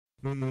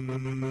Welcome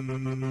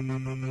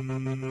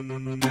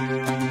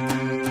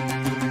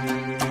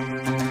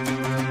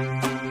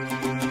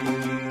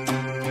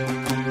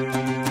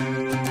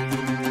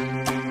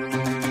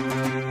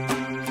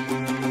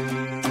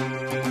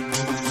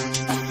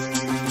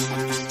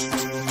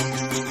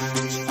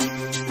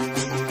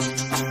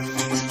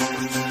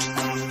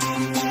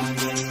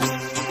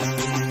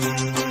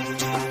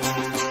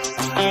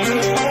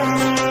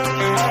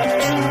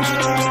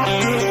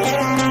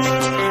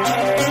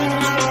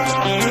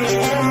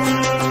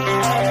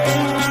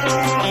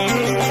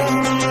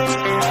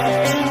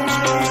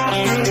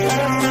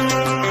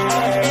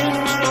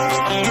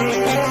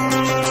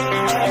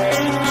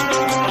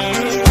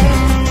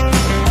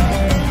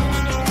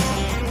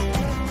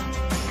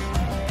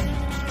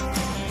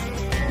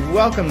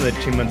to the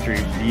 2-Month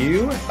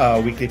Review,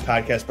 a weekly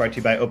podcast brought to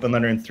you by Open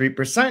Letter and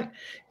 3%,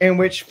 in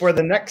which for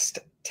the next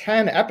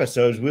 10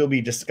 episodes, we'll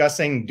be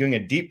doing a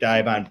deep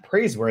dive on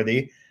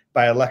Praiseworthy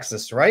by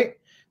Alexis, Wright,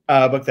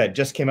 a book that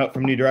just came out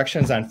from New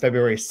Directions on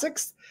February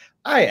 6th.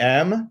 I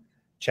am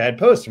Chad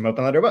Post from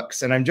Open Letter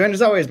Books, and I'm joined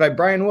as always by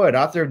Brian Wood,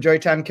 author of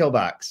Joytime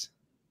Killbox.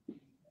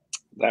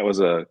 That was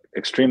a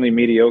extremely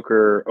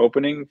mediocre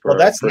opening. Well,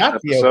 that's not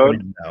the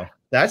opening, though.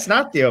 That's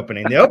not the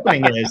opening. The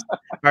opening is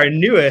our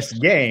newest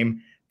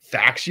game,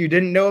 Facts You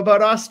Didn't Know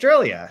About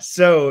Australia.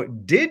 So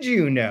did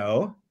you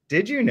know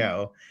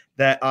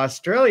that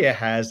Australia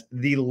has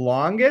the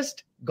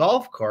longest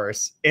golf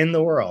course in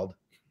the world?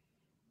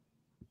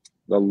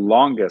 The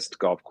longest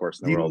golf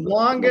course in the world. The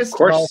longest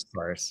golf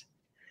course.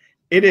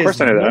 It is. Of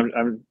course I know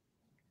that.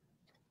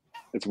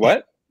 It's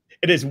what?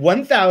 It is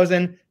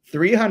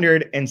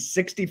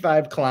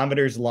 1,365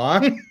 kilometers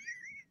long,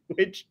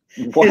 which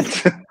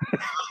is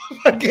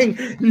fucking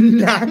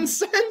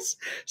nonsense.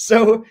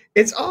 So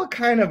it's all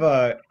kind of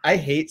I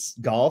hate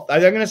golf.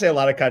 I'm going to say a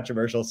lot of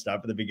controversial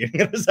stuff at the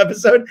beginning of this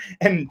episode,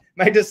 and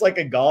my dislike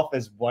of golf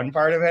is one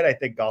part of it. I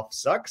think golf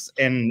sucks,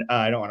 and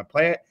I don't want to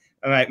play it.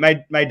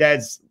 My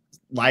dad's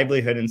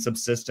livelihood and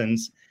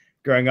subsistence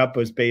growing up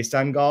was based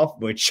on golf,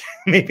 which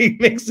maybe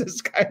makes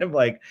this kind of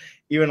like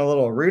even a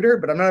little ruder,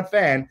 but I'm not a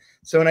fan.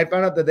 So when I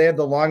found out that they had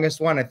the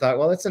longest one, I thought,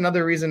 well, that's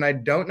another reason I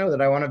don't know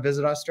that I want to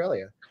visit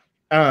Australia.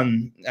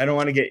 I don't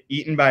want to get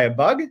eaten by a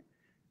bug.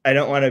 I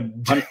don't want to.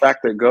 Fun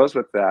fact that goes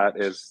with that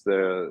is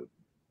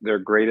their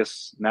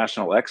greatest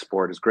national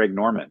export is Greg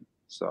Norman.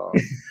 So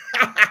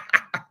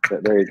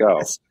there you go.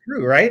 That's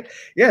true, right?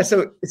 Yeah.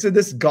 So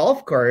this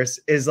golf course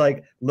is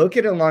like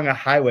located along a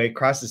highway,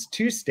 crosses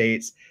 2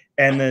 states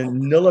and the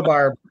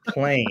Nullarbor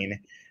Plain.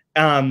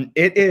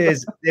 It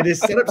is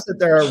set up so that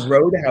there are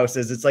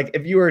roadhouses. It's like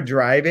if you were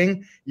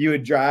driving, you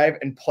would drive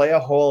and play a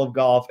hole of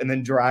golf and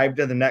then drive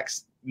to the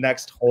next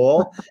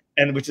hole,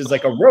 and which is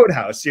like a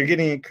roadhouse. So you're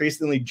getting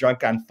increasingly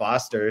drunk on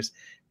Fosters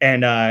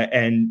and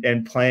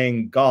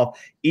playing golf.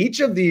 Each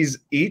of these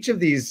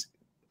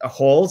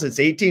holes, it's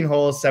 18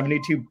 holes,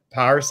 72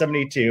 par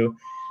 72.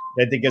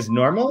 I think is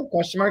normal ?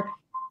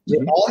 They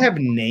all have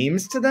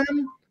names to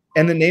them,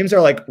 and the names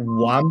are like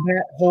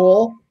Wombat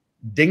Hole,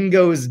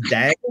 Dingo's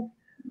Den,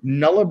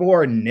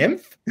 Nullarbor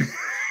Nymph,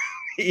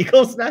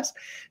 Eagle's Nest,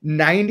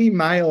 90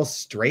 Miles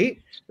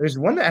Straight. There's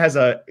one that has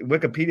a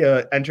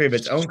Wikipedia entry of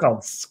its own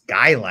called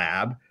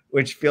Skylab,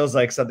 which feels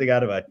like something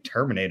out of a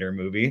Terminator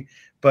movie.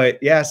 But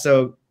yeah,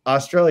 so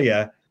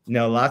Australia,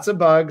 lots of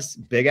bugs,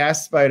 big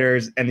ass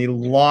spiders, and the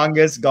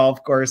longest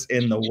golf course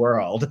in the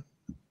world.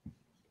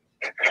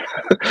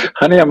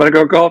 Honey, I'm gonna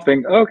go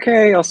golfing.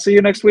 Okay, I'll see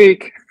you next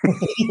week.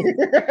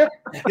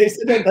 They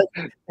said that,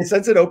 it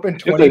says it open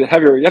 20. You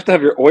have to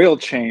have your oil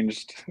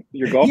changed.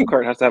 Your golf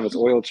cart has to have its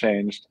oil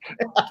changed.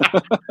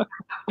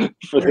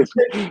 For the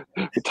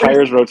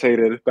tires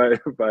rotated by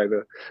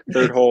the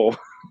third hole.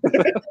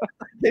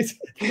 They say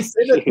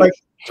that like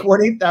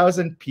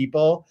 20,000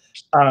 people.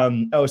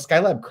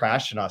 Skylab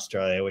crashed in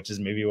Australia, which is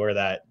maybe where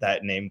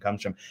that name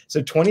comes from.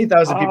 So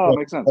 20,000 people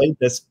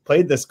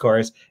played this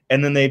course,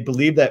 and then they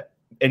believe that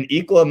an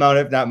equal amount,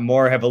 if not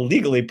more, have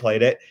illegally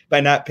played it by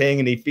not paying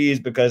any fees,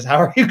 because how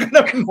are you going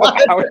to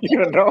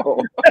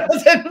know?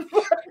 1,000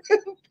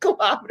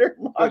 kilometer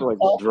long like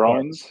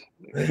drones.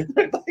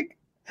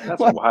 That's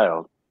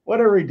wild. What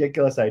a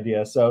ridiculous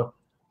idea. So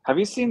have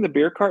you seen the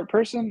beer cart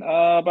person?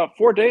 About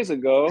 4 days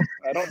ago.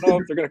 I don't know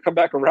if they're going to come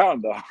back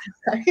around, though.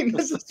 I mean,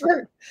 this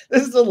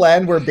is the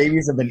land where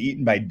babies have been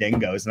eaten by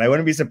dingoes, and I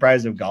wouldn't be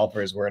surprised if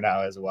golfers were now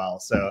as well.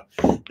 So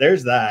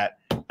there's that.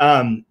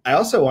 I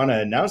also want to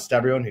announce to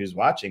everyone who's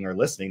watching or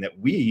listening that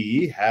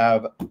we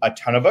have a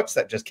ton of books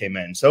that just came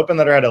in. So Open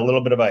Letter had a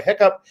little bit of a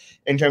hiccup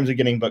in terms of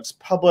getting books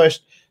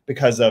published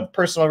because of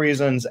personal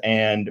reasons,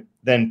 and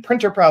then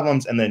printer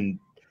problems, and then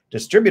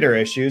distributor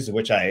issues,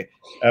 which I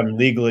am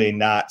legally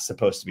not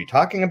supposed to be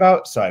talking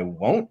about, so I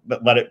won't,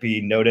 but let it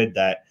be noted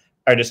that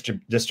our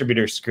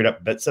distributor screwed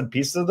up bits and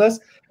pieces of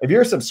this. If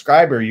you're a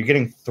subscriber, you're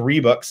getting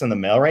 3 books in the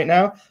mail right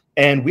now,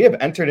 and we have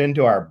entered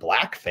into our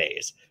black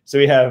phase. So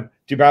we have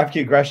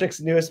Dubravka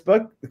Greshik's newest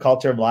book, The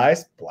Culture of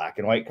Lies, black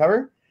and white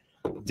cover.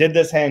 Did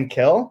This Hand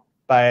Kill?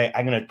 by,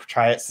 I'm going to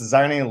try it,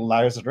 Cezary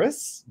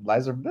Lazarus.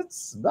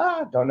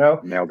 Don't know.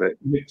 Nailed it.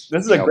 This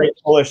is a great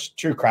Polish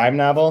true crime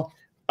novel,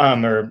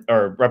 or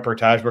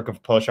reportage, work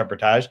of Polish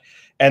reportage.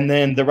 And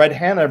then The Red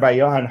Handler by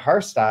Johann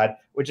Harstad,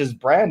 which is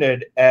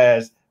branded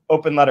as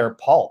open letter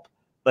pulp.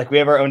 Like we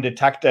have our own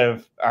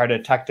detective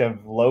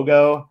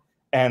logo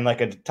and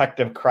like a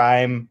detective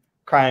crime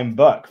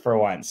book for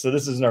once. So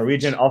this is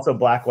Norwegian, also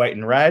black, white,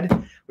 and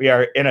red. We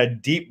are in a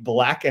deep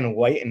black and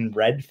white and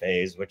red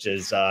phase, which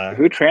is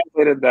who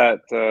translated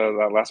that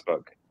last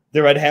book?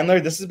 The Red Handler.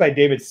 This is by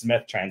David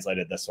Smith.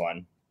 Translated this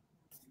one.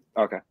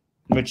 Okay.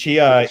 Which he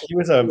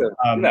was a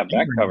that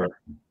back cover.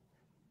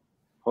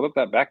 Hold up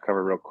that back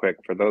cover real quick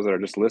for those that are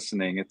just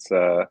listening. It's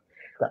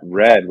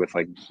red with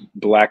like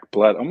black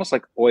blood, almost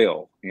like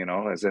oil. You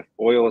know, as if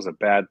oil is a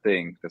bad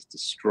thing that's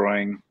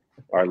destroying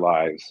our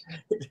lives.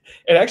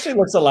 It actually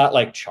looks a lot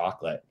like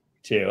chocolate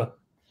too.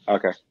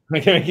 Okay.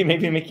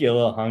 Maybe make you a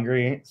little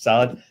hungry,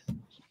 salad.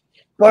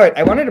 But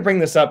I wanted to bring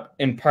this up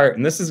in part,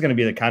 and this is going to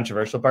be the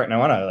controversial part, and I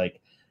want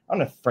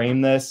to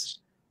frame this.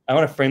 I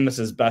want to frame this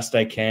as best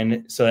I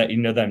can so that you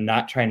know that I'm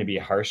not trying to be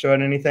harsh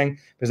about anything,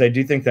 because I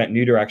do think that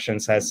New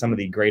Directions has some of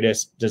the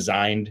greatest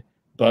designed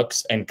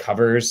books and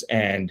covers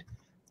and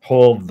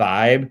whole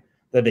vibe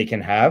that they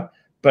can have.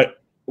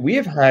 But we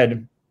have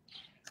had,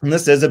 and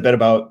this is a bit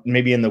about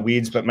maybe in the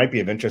weeds, but might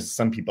be of interest to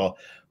some people.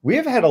 We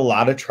have had a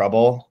lot of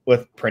trouble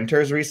with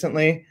printers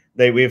recently.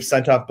 We have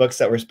sent off books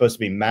that were supposed to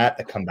be matte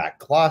that come back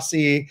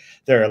glossy.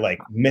 There are like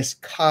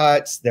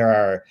miscuts. There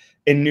are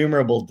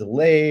innumerable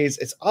delays.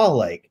 It's all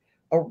like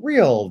a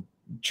real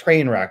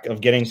train wreck of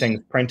getting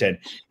things printed.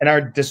 And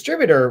our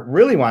distributor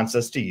really wants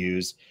us to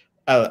use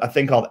a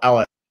thing called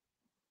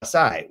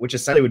Al-Qasar, which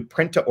essentially would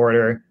print to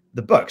order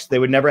the books. They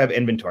would never have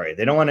inventory.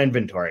 They don't want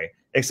inventory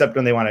except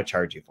when they want to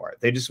charge you for it.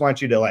 They just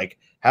want you to like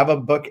have a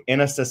book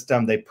in a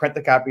system. They print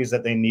the copies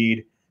that they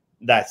need.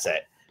 That's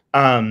it.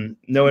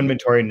 No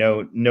inventory,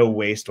 no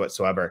waste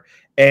whatsoever.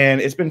 And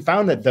it's been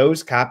found that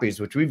those copies,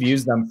 which we've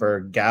used them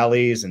for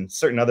galleys and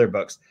certain other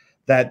books,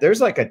 that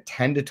there's like a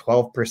 10 to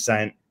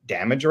 12%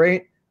 damage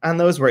rate on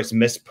those where it's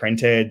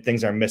misprinted,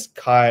 things are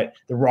miscut,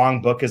 the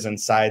wrong book is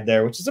inside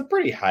there, which is a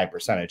pretty high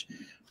percentage.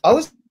 All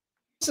this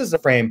is a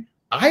frame.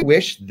 I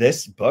wish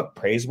this book,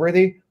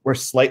 Praiseworthy, were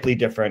slightly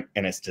different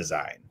in its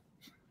design.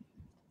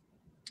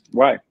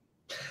 Why?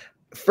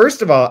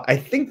 First of all, I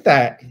think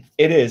that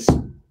it is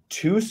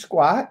too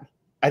squat.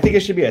 I think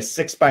it should be a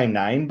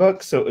 6x9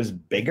 book, so it was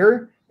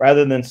bigger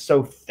rather than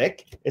so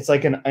thick. It's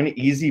like an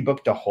uneasy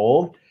book to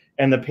hold,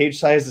 and the page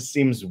size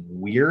seems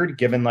weird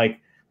given like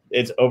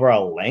its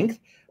overall length.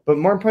 But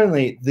more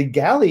importantly, the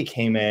galley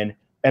came in,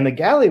 and the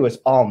galley was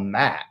all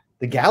matte.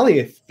 The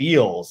galley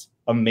feels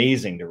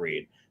amazing to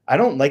read. I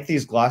don't like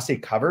these glossy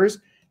covers,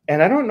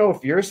 and I don't know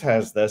if yours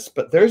has this,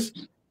 but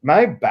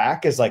my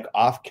back is like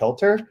off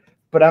kilter,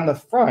 but on the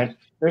front,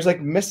 there's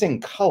like missing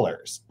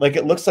colors. Like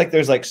it looks like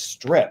there's like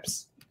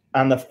strips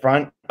on the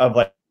front of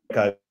like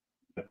a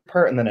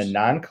part and then a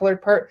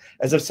non-colored part,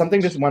 as if something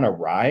just went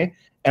awry.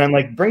 And I'm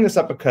like, bring this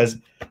up because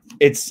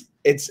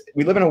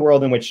we live in a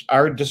world in which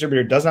our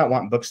distributor does not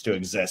want books to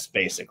exist,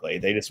 basically.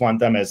 They just want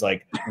them as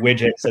like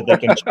widgets that they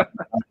can check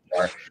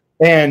for.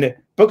 And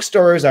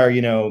bookstores are,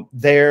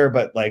 there,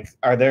 but like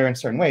are there in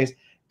certain ways.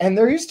 And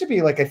there used to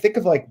be like, I think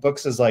of like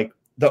books as like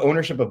the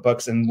ownership of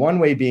books in one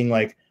way being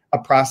like a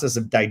process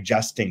of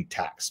digesting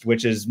text,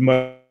 which is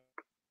more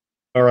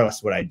or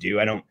less what I do.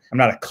 I'm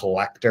not a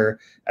collector.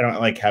 I don't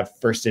like have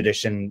first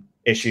edition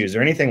issues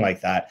or anything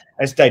like that.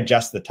 I just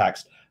digest the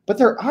text. But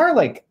there are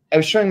like, I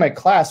was showing my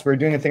class, we were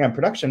doing a thing on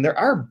production. There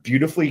are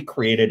beautifully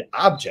created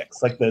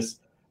objects like this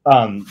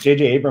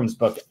J.J. Abrams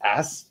book,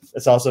 S.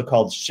 It's also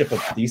called Ship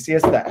of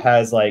Theseus, that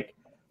has like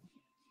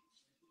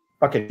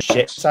fucking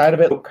shit side of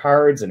it,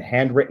 cards and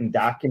handwritten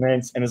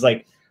documents, and is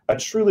like a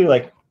truly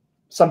like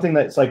something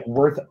that's like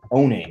worth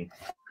owning.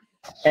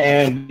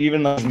 And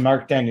even like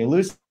Mark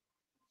Danielus,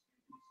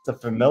 the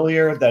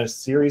familiar, that is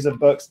series of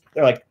books.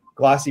 They're like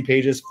glossy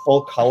pages,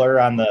 full color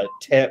on the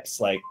tips,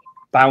 like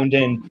bound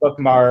in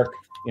bookmark,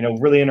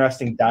 really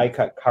interesting die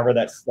cut cover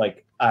that's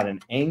like at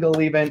an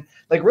angle, even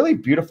like really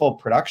beautiful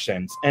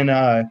productions. And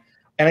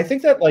I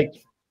think that like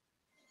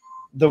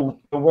the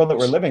world that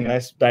we're living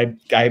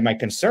in, my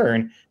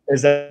concern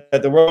is that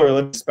the world we're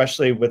living,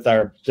 especially with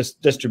our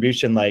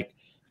distribution like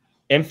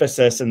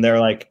emphasis and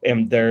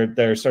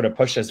their sort of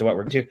push as to what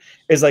we're doing,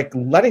 is like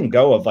letting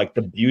go of like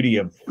the beauty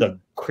of the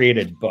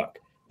created book.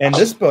 And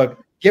this book,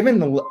 given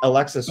the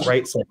Alexis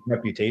Wright's like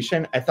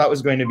reputation, I thought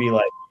was going to be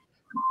like,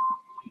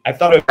 I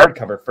thought it was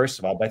hardcover first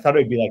of all, but I thought it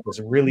would be like this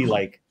really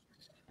like,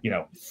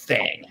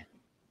 thing.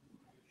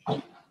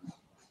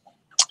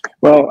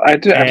 Well, I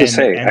do have to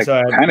say,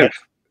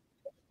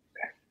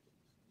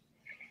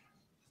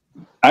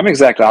 I'm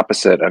exact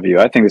opposite of you.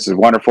 I think this is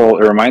wonderful.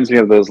 It reminds me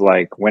of those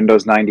like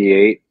Windows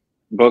 98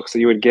 books that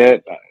you would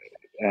get,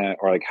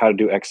 or like how to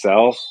do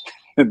Excel.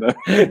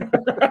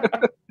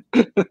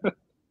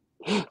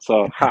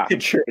 So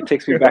it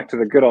takes me back to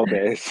the good old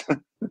days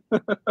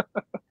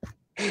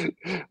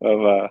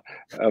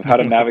of how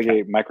to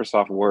navigate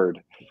Microsoft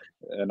Word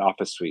and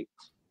Office Suite.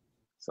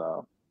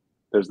 So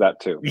there's that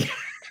too.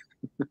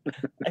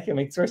 I can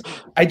make source.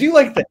 I do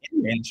like the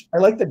image. I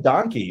like the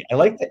donkey. I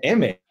like the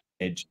image.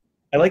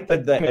 I like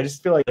the I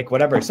just feel like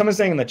whatever. Someone's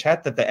saying in the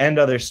chat that the End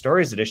Other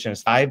Stories edition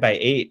is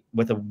 5x8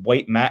 with a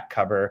white matte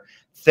cover,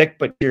 thick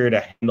but easier to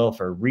handle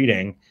for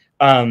reading.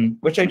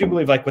 Which I do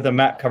believe, like, with a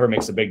matte cover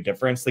makes a big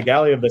difference. The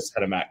galley of this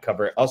had a matte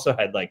cover. It also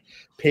had like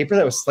paper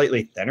that was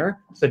slightly thinner,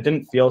 so it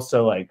didn't feel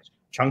so like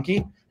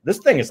chunky. This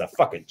thing is a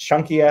fucking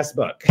chunky ass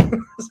book.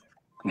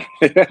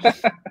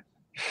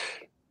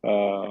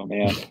 Oh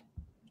man.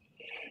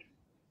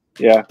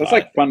 Yeah, that's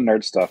like fun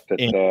nerd stuff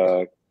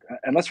that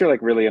unless you're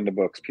like really into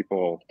books,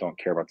 people don't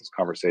care about this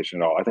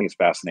conversation at all. I think it's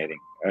fascinating.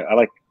 I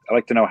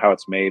like to know how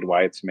it's made,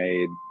 why it's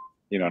made.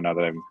 You know, now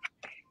that I'm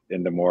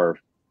into more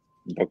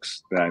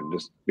books than I'm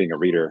just being a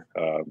reader,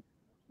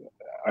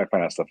 I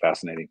find that stuff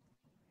fascinating.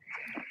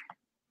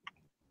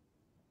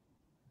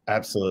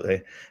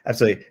 Absolutely.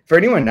 For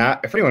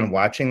anyone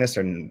watching this,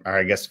 or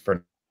I guess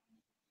for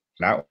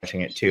not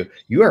watching it too,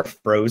 you are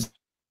frozen.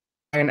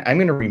 I'm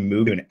going to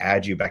remove you and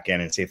add you back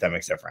in and see if that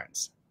makes a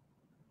difference.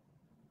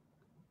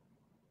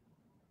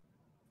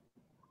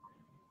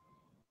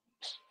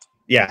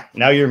 Yeah,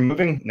 now you're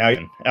moving. Now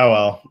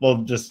oh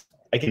well,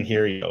 I can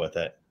hear you with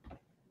it.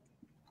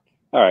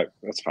 All right,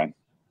 that's fine.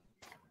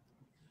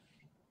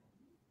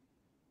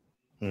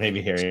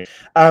 Maybe hear you.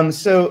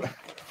 So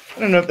I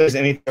don't know if there's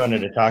anything I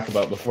wanted to talk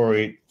about before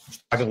we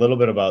talk a little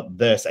bit about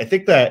this. I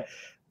think that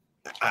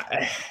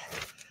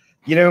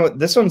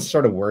this one's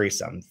sort of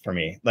worrisome for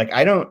me. Like,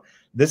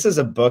 this is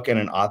a book and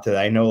an author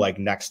that I know like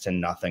next to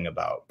nothing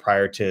about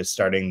prior to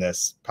starting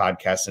this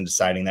podcast and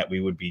deciding that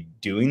we would be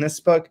doing this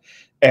book.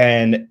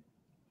 And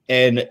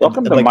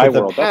welcome to like, my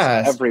world.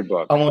 That's every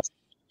book. Almost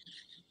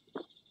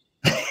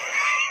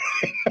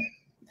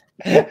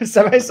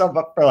set myself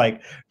up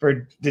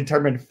for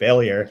determined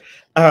failure.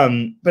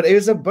 But it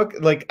was a book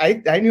like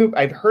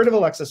I'd heard of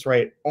Alexis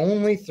Wright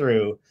only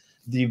through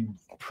the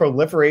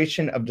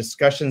proliferation of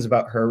discussions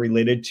about her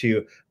related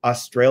to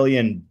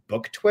Australian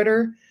book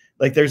Twitter.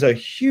 Like, there's a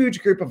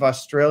huge group of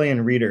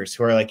Australian readers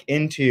who are like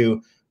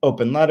into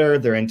Open Letter,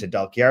 they're into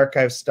Dalkey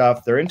Archive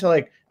stuff, they're into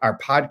like our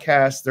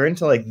podcast, they're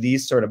into like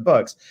these sort of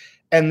books,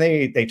 and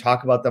they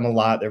talk about them a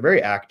lot. They're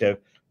very active,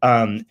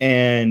 and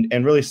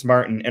really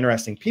smart and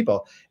interesting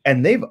people.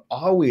 And they've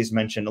always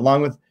mentioned,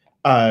 along with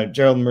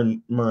Gerald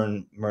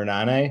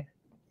Murane,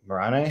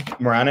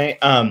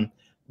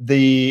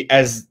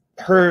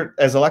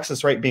 as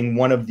Alexis Wright being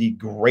one of the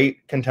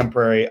great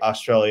contemporary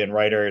Australian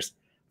writers.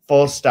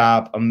 Full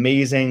stop.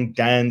 Amazing,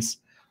 dense,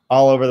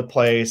 all over the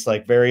place,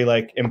 like very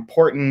like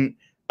important,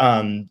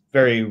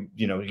 very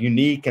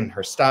unique in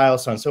her style,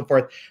 so on and so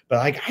forth. But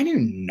like, I knew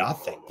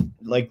nothing,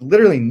 like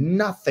literally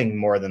nothing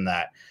more than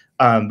that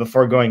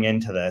before going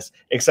into this,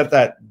 except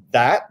that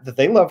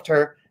they loved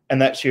her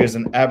and that she was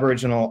an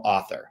Aboriginal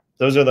author.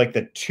 Those are like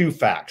the two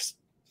facts,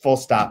 full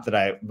stop, that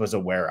I was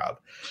aware of.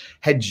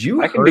 Had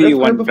you? I can do you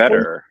one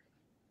better.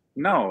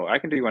 No, I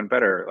can do you one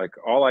better. Like,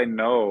 all I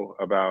know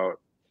about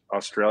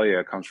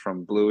Australia comes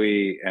from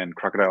Bluey and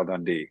Crocodile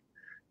Dundee.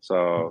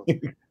 So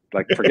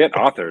like, forget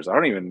authors. I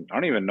don't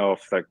even know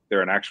if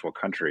they're an actual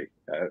country.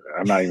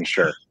 I'm not even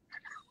sure.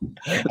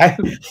 I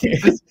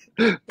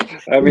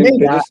mean,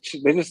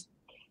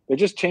 they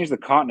just changed the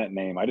continent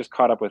name. I just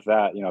caught up with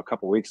that, a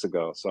couple weeks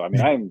ago. So I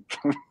mean,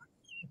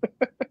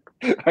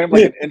 I'm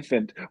like an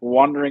infant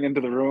wandering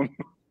into the room.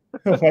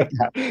 Oh my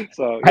God.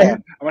 So yeah,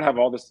 I'm gonna have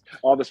all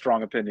the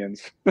strong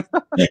opinions.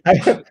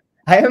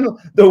 I am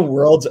the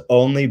world's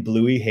only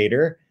Bluey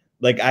hater.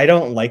 Like, I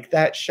don't like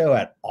that show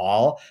at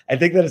all. I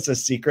think that it's a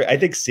secret. I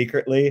think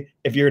secretly,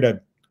 if you were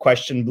to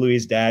question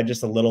Bluey's dad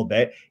just a little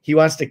bit, he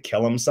wants to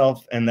kill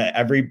himself, and that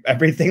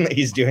everything that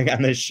he's doing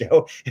on this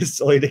show is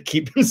solely to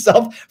keep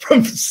himself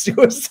from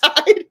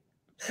suicide.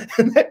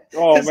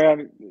 Oh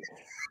man.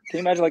 Can you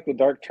imagine like the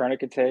dark turn it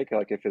could take?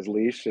 Like, if his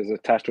leash is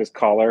attached to his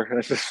collar and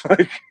it's just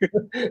like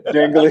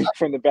dangling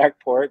from the back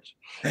porch.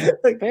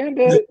 Like,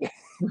 Bandit,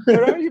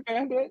 where are you,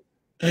 Bandit?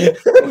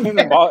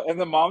 And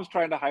the mom's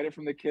trying to hide it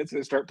from the kids, so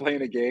they start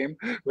playing a game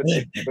with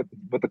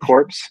the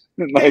corpse.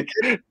 And like,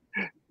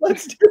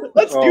 let's do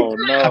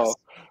no.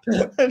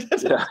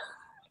 Yeah.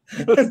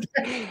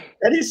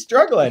 And he's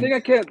struggling.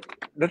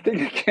 The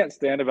thing I can't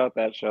stand about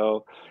that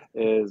show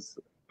is,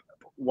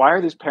 why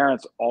are these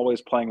parents always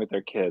playing with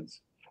their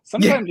kids?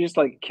 Sometimes you just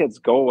like, kids,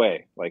 go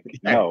away. Like,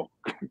 no,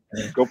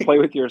 go play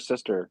with your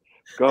sister.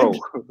 Go.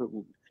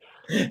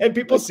 And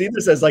people see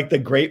this as like the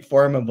great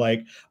form of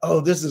like,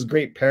 oh, this is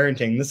great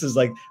parenting. This is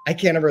like, I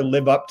can't ever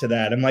live up to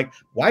that. I'm like,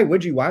 why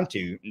would you want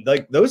to?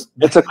 Like, those.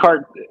 It's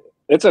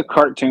a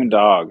cartoon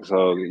dog.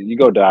 So you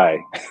go die.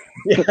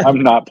 Yeah.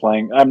 I'm not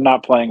playing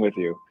with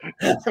you.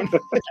 The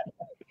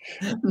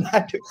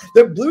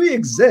Bluey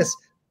exists.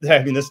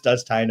 I mean, this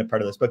does tie into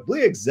part of this, but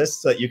Bluey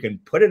exists so that you can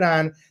put it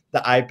on the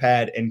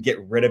iPad and get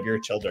rid of your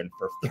children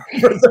for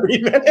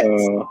 30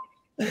 minutes.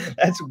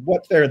 That's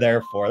what they're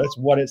there for. That's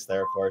what it's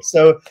there for.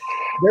 So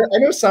I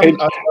know some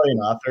Australian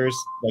authors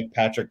like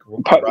Patrick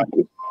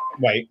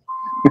Wright.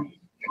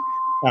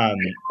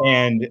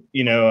 And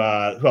you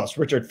know, who else?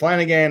 Richard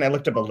Flanagan. I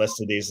looked up a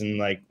list of these and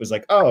like was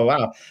like, oh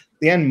wow,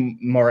 Leanne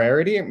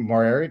Moriarty.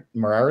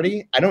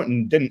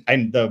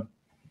 The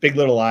Big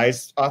Little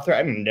Lies author.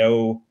 I didn't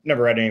know,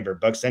 never read any of her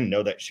books. I didn't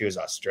know that she was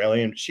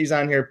Australian. She's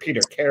on here.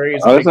 Peter Carey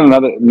is. Oh, there's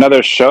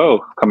another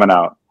show coming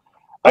out.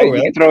 Oh, really?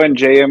 You can throw in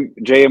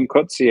J.M.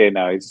 Coetzee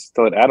now. He's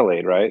still at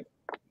Adelaide, right?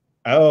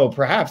 Oh,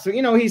 perhaps.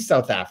 You know, he's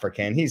South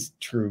African. He's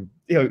true.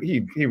 You know,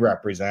 he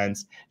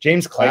represents.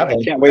 James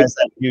Clavell has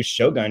that new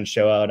Shogun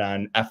show out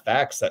on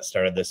FX that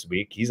started this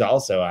week. He's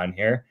also on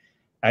here.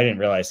 I didn't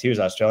realize he was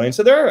Australian.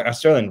 So there are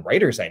Australian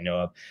writers I know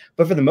of,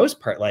 but for the most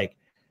part, like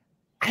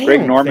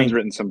Greg Norman's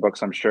written some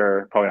books, I'm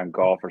sure, probably on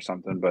golf or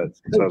something. But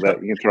so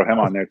that you can throw him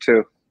on there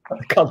too.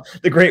 Called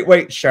The Great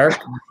White Shark,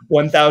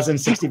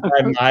 1,065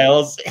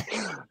 miles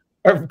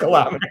or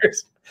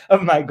kilometers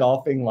of my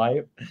golfing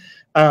life.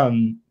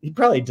 He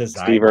probably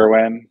designed Steve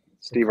Irwin.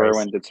 Steve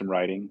Irwin did some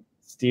writing.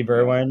 Steve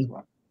Irwin.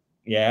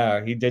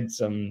 Yeah, he did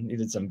some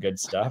good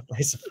stuff,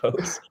 I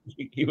suppose.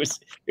 he was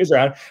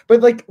around. But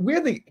like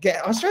weirdly,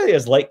 Australia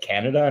is like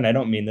Canada, and I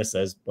don't mean this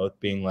as both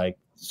being like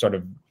sort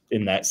of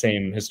in that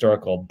same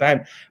historical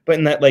bent, but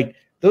in that like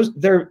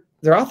their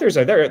authors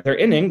are there, they're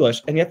in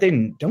English, and yet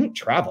they don't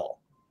travel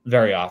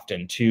very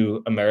often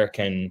to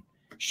American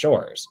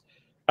shores.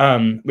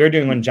 We're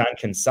doing one. John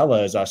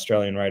Kinsella is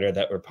Australian writer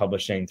that we're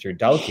publishing through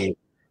Delphi,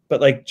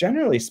 but like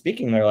generally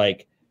speaking, they're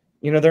like,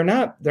 you know, they're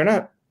not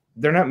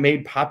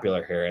made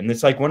popular here, and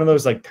it's like one of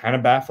those like kind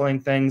of baffling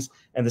things.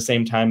 At the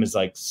same time, is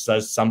like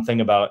says something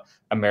about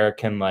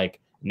American like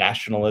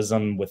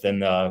nationalism within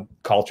the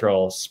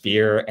cultural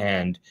sphere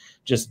and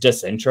just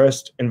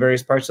disinterest in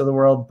various parts of the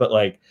world. But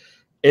like,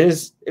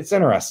 it's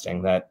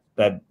interesting that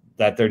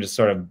they're just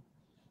sort of,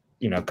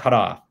 you know, cut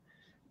off.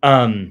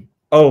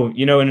 Oh,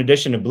 you know, in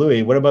addition to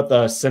Bluey, what about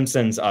the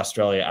Simpsons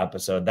Australia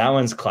episode? That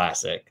one's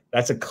classic.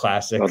 That's a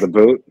classic. Oh, the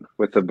boot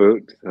with the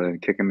boot,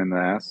 kick him in the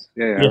ass.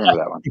 Yeah, I remember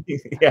that one.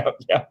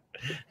 yeah.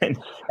 And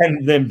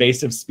the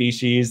invasive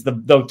species,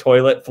 the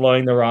toilet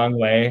flowing the wrong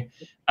way.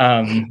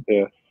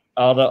 Yeah.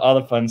 All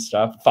the fun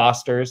stuff.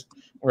 Foster's,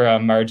 where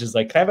Marge is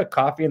like, "Can I have a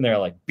coffee?" And they're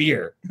like,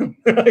 "Beer."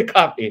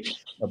 Coffee,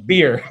 a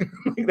beer.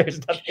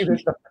 There's no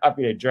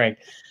coffee to drink.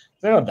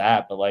 So I know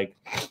that, but like,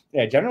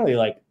 yeah, generally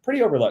like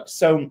pretty overlooked.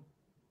 So.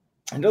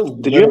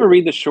 Did you ever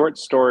read the short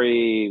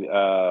story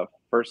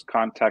First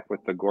Contact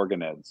with the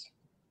Gorgonids?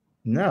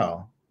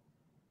 No.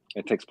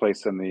 It takes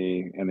place in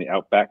the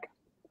outback.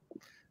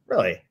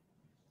 Really?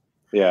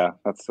 Yeah,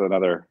 that's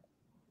another,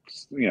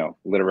 you know,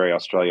 literary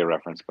Australia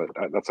reference, but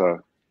that's a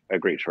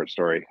great short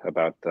story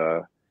about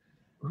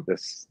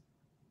this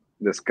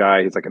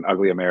guy. He's like an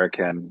ugly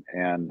American,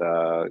 and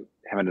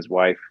him and his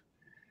wife,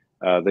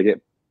 they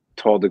get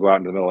told to go out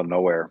into the middle of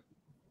nowhere,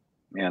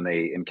 and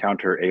they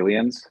encounter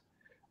aliens.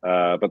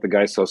 But the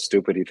guy's so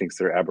stupid, he thinks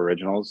they're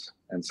Aboriginals.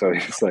 And so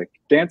he's like,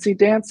 Dancy,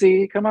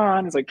 come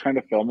on. He's like trying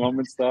to film them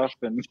and stuff.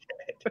 And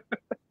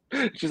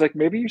she's like,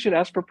 maybe you should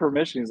ask for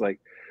permission. He's like,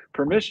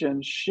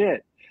 permission?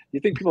 Shit. You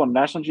think people on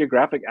National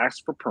Geographic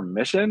ask for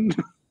permission?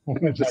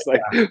 Just like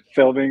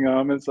filming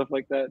them and stuff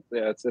like that.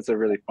 Yeah, it's a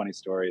really funny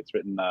story. It's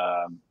written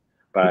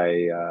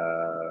by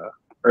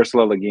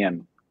Ursula Le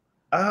Guin.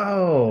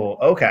 Oh,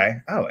 okay.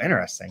 Oh,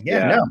 interesting.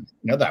 Yeah, no,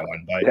 know that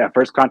one. But yeah,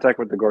 First Contact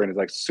with the Gorgon is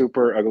like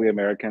super ugly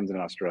Americans in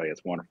Australia.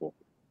 It's wonderful.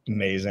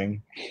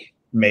 Amazing.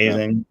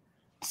 Yeah.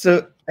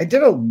 So I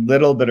did a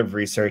little bit of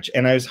research,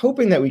 and I was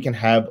hoping that we can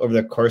have over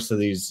the course of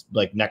these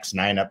like next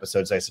 9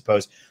 episodes, I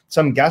suppose,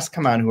 some guests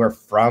come on who are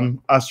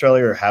from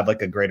Australia or have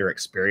like a greater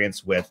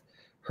experience with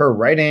her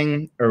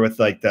writing or with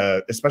like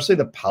especially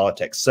the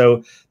politics.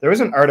 So there was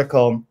an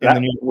article in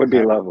the New York would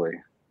be lovely.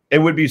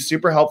 It would be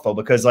super helpful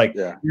because like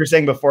you were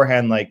saying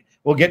beforehand, like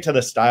we'll get to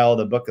the style of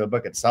the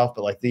book itself,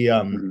 but like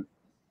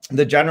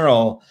the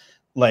general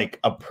like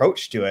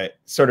approach to it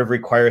sort of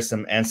requires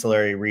some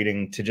ancillary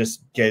reading to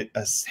just get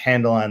a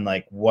handle on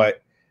like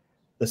what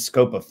the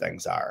scope of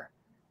things are,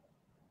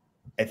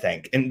 I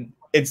think. And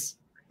it's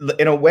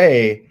in a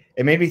way,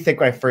 it made me think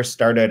when I first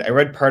started, I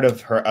read part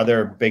of her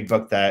other big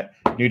book that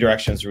New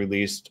Directions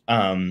released,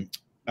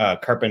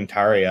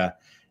 Carpentaria.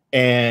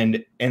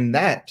 And in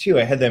that too,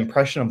 I had the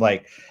impression of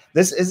like,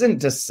 this isn't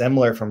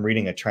dissimilar from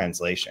reading a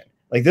translation.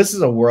 Like this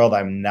is a world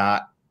I'm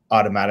not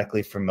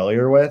automatically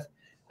familiar with.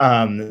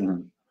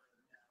 The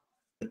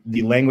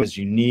language is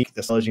unique,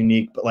 the style is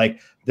unique, but like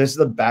this is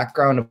the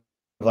background of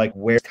like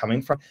where it's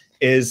coming from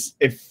is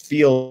it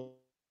feels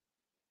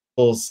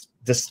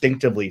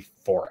distinctively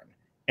foreign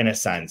in a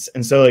sense.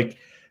 And so like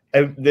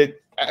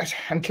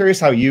I'm curious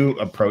how you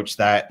approach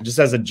that just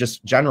as a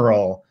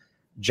general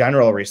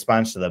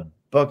response to the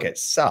book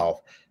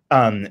itself.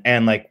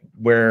 And like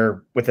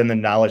where within the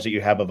knowledge that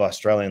you have of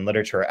Australian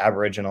literature,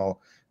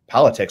 Aboriginal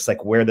politics, like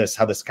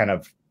how this kind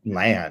of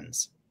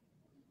lands.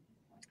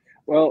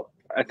 Well,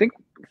 I think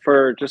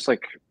for just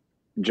like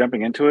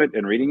jumping into it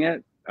and reading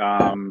it,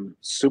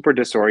 super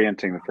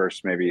disorienting the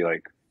first maybe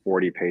like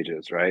 40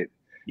 pages, right?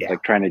 Yeah.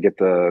 Like trying to get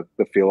the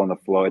feel and the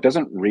flow. It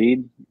doesn't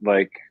read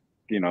like,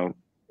 you know,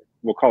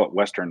 we'll call it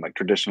Western, like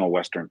traditional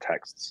Western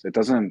texts. It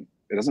doesn't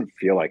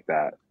feel like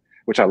that.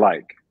 which I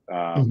like,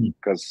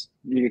 because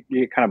you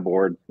get kind of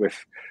bored with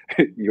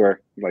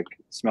your like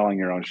smelling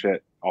your own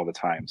shit all the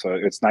time. So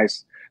it's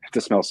nice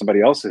to smell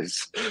somebody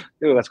else's.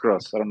 Ew, that's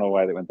gross. I don't know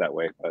why they went that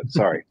way, but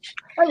sorry.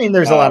 I mean,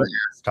 there's a lot of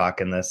talk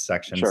in this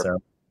section. Sure.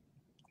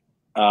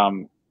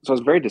 So so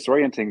it's very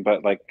disorienting,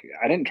 but like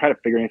I didn't try to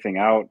figure anything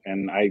out,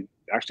 and I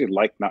actually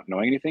like not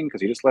knowing anything,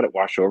 because you just let it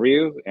wash over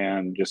you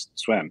and just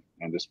swim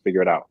and just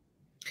figure it out,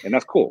 and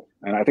that's cool.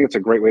 And I think it's a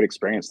great way to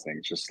experience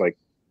things. Just like,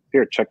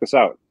 here, check this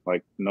out.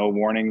 Like, no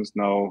warnings,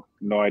 no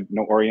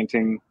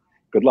orienting.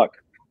 Good luck.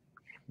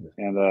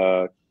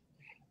 And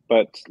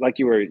but like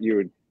you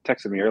were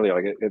texting me earlier,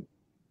 like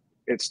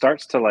it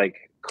starts to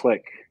like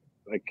click.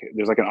 Like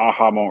there's like an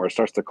aha moment where it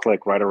starts to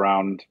click right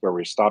around where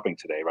we're stopping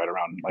today, right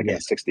around like in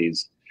the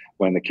 60s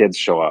when the kids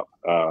show up.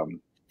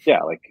 Yeah,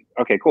 like,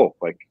 okay, cool.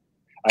 Like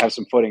I have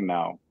some footing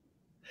now.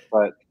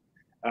 But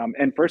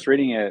and first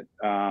reading it,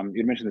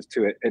 you mentioned this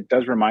too. It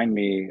does remind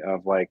me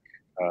of like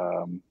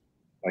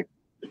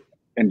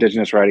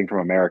indigenous writing from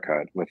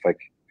America with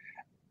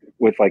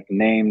like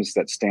names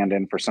that stand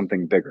in for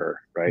something bigger,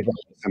 right?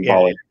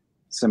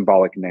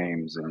 Symbolic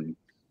names, and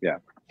yeah.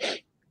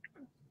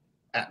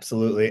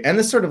 Absolutely. And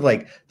this sort of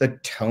like the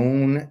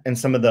tone and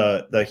some of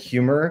the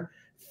humor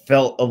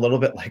felt a little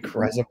bit like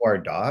Reservoir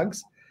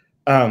Dogs,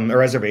 or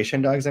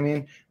Reservation Dogs, I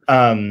mean,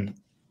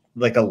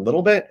 like a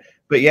little bit.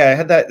 But yeah, I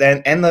had that,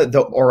 and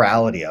the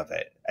orality of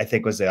it, I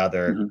think, was the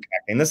other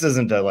connecting. This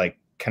isn't to like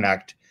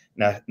connect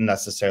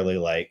necessarily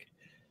like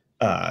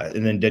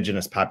in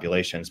indigenous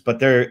populations, but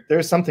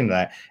there's something to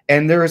that.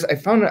 And I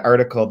found an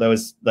article that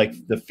was like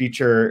the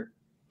feature.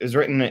 It was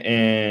written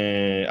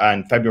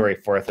on February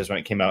 4th is when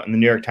it came out in the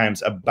New York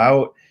Times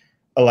about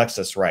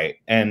Alexis Wright,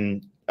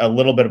 and a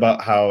little bit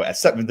about how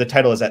the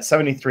title is At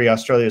 73,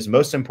 Australia's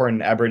most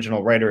important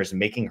Aboriginal writer is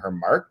making her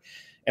mark.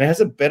 And it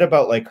has a bit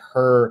about like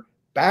her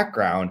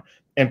background.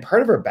 And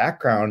part of her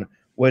background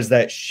was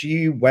that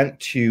she went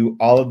to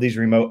all of these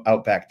remote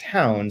outback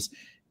towns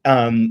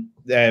and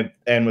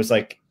was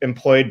like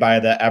employed by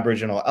the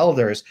Aboriginal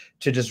elders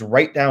to just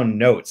write down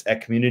notes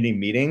at community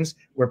meetings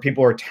where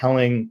people were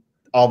telling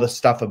all the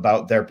stuff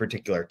about their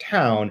particular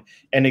town,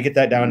 and to get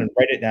that down and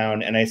write it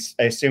down. And I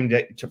assumed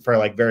it for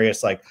like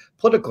various like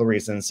political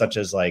reasons, such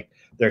as like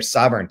their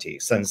sovereignty,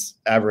 since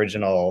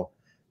Aboriginal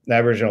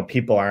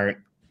people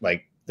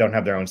don't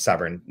have their own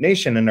sovereign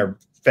nation, and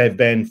have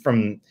been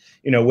from,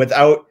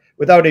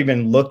 without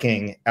even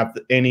looking at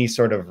any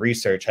sort of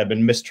research, have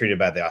been mistreated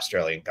by the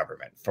Australian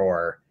government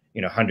for,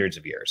 hundreds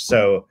of years.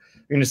 So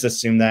you can just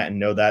assume that and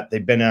know that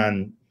they've been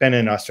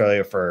in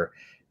Australia for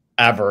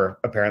ever,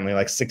 apparently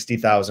like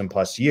 60,000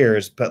 plus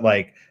years, but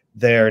like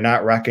they're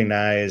not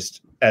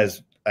recognized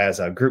as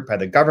a group by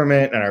the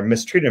government and are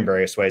mistreated in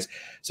various ways.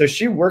 So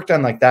she worked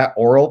on like that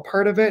oral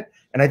part of it,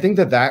 and I think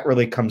that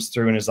really comes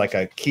through and is like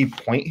a key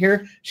point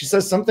here. She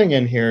says something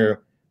in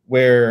here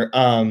where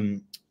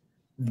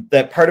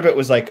that part of it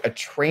was like a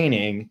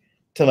training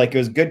to like, it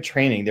was good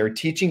training. They were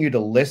teaching you to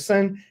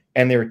listen,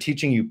 and they were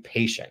teaching you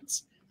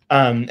patience.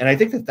 And I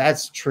think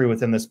that's true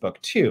within this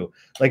book too,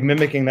 like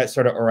mimicking that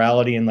sort of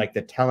orality and like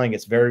the telling.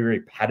 It's very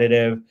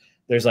repetitive.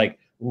 There's like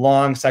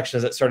long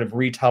sections that sort of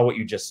retell what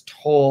you just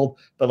told,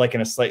 but like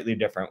in a slightly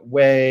different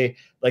way.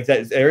 Like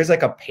that, there is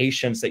like a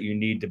patience that you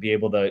need to be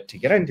able to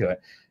get into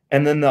it.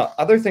 And then the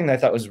other thing that I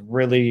thought was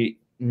really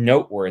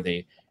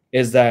noteworthy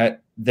is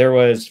that there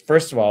was,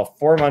 first of all,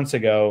 4 months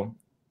ago,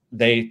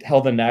 they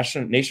held a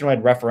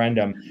nationwide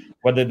referendum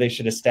whether they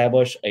should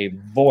establish a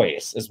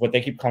voice, is what they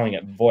keep calling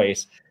it,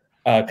 voice,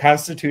 a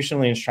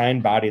constitutionally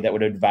enshrined body that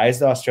would advise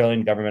the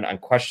Australian government on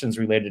questions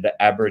related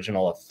to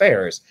Aboriginal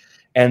affairs.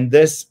 And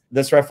this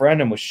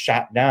referendum was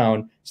shot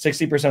down.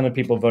 60% of the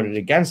people voted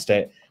against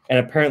it. And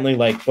apparently,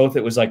 like, both,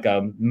 it was like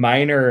a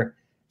minor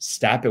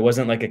step. It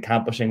wasn't like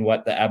accomplishing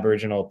what the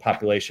Aboriginal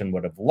population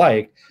would have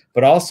liked,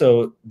 but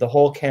also the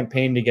whole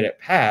campaign to get it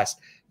passed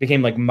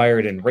became like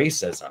mired in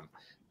racism.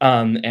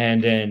 And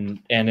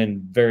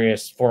in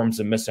various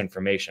forms of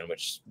misinformation,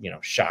 which,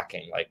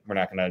 shocking. Like, we're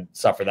not going to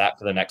suffer that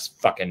for the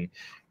next fucking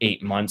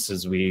 8 months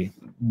as we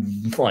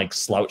like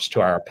slouch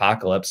to our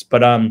apocalypse.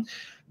 But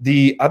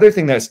the other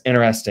thing that's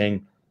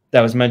interesting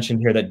that was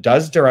mentioned here that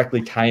does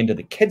directly tie into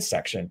the kids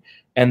section,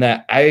 and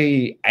that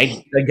I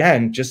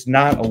again, just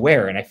not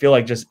aware, and I feel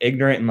like just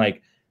ignorant, and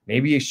like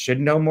maybe you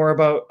should know more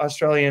about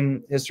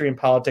Australian history and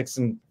politics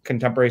and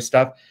contemporary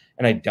stuff,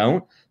 and I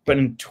don't. But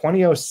in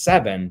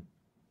 2007,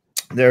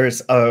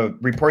 there's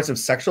reports of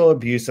sexual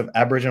abuse of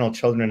Aboriginal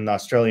children in the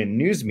Australian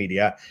news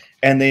media,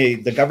 and the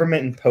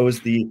government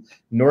imposed the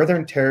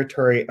Northern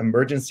Territory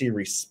Emergency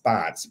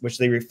Response, which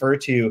they refer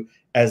to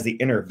as the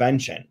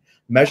intervention.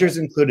 Measures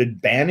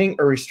included banning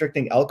or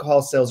restricting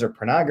alcohol sales or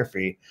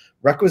pornography,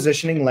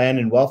 requisitioning land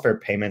and welfare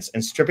payments,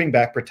 and stripping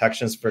back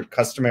protections for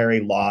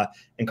customary law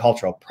and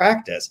cultural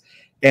practice.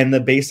 And the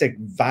basic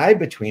vibe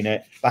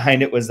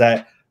behind it was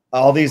that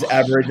all these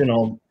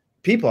Aboriginal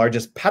people are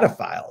just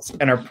pedophiles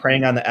and are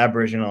preying on the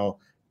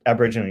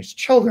Aborigines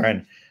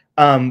children,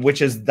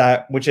 which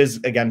is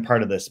again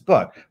part of this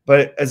book,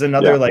 but as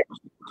another like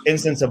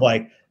instance of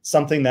like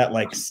something that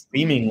like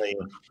seemingly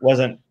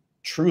wasn't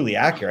truly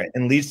accurate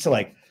and leads to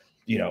like,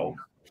 you know,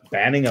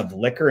 banning of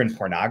liquor and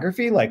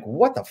pornography. Like,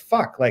 what the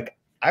fuck? Like,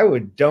 I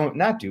would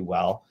not do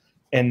well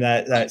in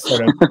that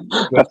sort of.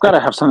 I've got to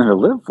have something to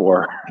live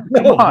for.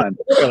 Come on.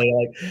 Really,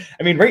 like,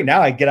 I mean, right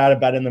now I get out of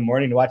bed in the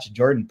morning to watch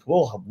Jordan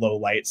Poole low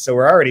lights, so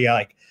we're already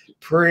like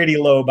pretty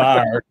low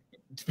bar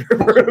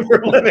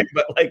for living.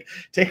 But like,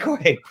 take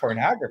away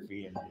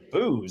pornography and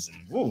booze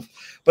and woof.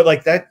 But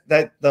like that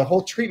the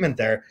whole treatment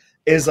there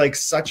is like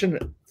such a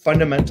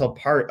fundamental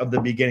part of the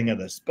beginning of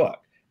this book.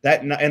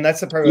 And that's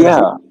the part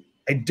where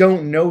I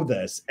don't know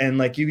this, and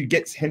like you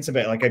get hints of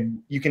it. Like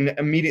you can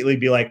immediately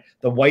be like,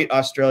 the white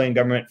Australian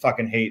government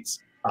fucking hates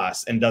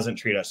us and doesn't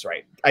treat us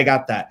right. I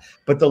got that,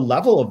 but the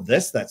level of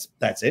this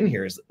that's in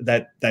here is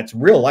that's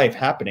real life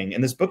happening,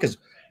 and this book is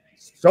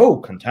so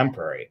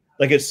contemporary.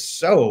 Like, it's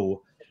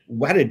so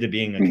wedded to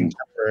being a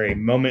contemporary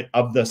moment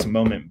of this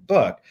moment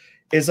book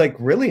is like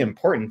really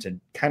important to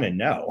kind of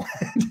know.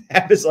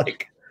 That is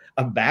like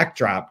a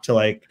backdrop to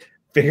like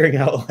figuring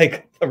out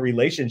like the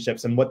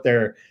relationships and what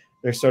their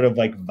sort of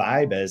like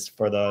vibe is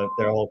for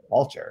their whole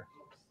culture.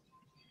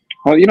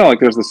 Well, you know, like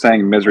there's the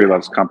saying, misery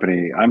loves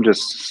company. I'm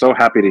just so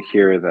happy to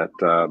hear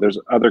that there's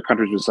other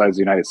countries besides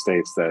the United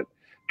States that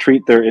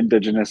treat their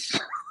indigenous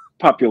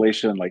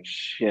population like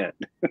shit.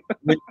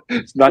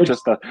 It's not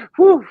just a,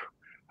 whew,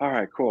 all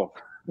right, cool.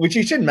 Which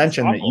you should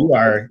mention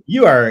that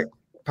you are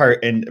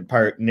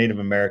part Native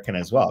American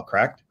as well,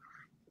 correct?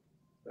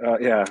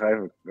 Yeah, I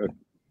have a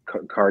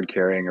card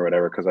carrying or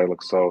whatever because I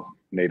look so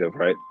Native,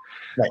 right?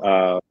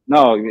 Right.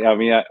 No, I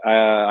mean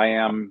I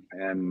am,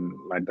 and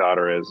my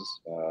daughter is.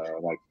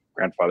 My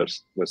grandfather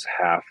was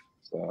half,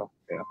 so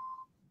yeah.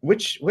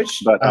 Which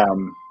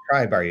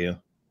tribe are you?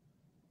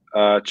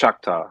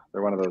 Choctaw.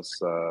 They're one of those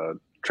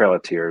Trail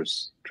of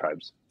Tears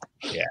tribes.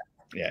 Yeah.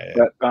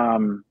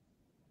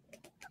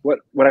 But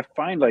what I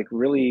find like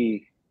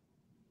really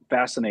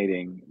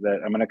fascinating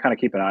that I'm going to kind of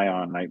keep an eye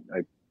on, I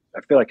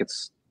feel like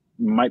it's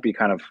might be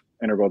kind of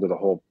integral to the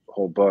whole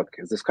book,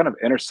 is this kind of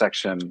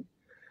intersection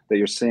that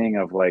you're seeing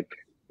of like,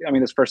 I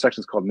mean, this first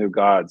section is called New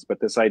Gods,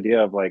 but this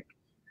idea of like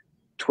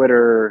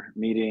Twitter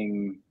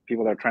meeting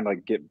people that are trying to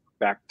like get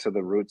back to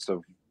the roots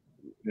of,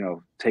 you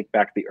know, take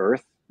back the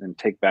earth and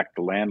take back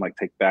the land, like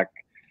take back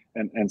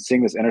and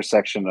seeing this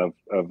intersection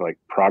of like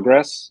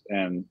progress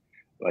and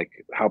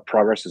like how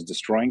progress is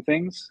destroying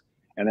things.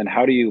 And then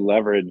how do you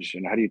leverage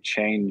and how do you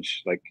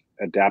change, like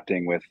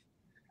adapting with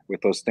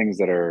those things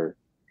that are,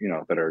 you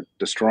know, that are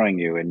destroying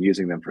you and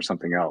using them for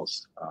something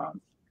else.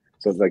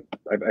 So it's like,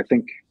 I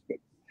think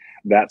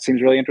that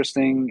seems really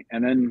interesting.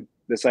 And then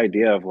this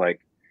idea of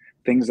like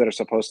things that are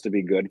supposed to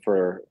be good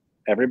for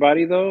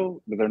everybody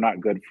though, but they're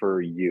not good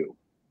for you,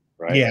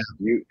 right? Yeah.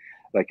 You,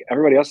 like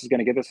everybody else is going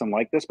to get this and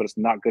like this, but it's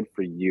not good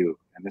for you.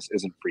 And this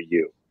isn't for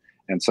you.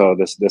 And so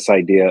this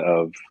idea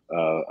of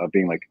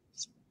being like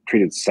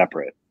treated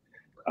separate,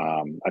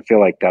 I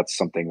feel like that's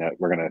something that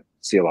we're going to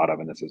see a lot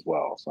of in this as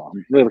well. So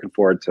I'm really looking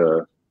forward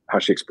to how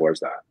she explores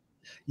that.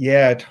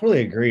 Yeah, I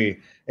totally agree.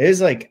 It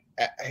is like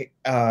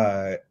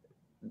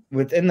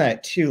within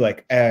that too,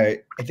 like I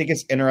think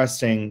it's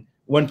interesting.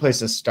 One place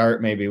to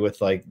start maybe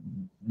with like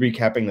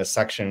recapping the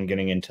section,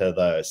 getting into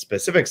the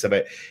specifics of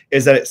it,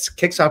 is that it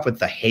kicks off with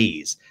the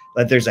haze.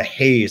 That there's a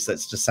haze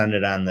that's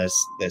descended on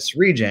this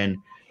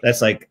region.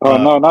 That's like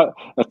no, not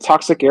a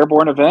toxic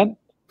airborne event.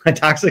 A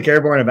toxic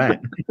airborne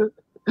event.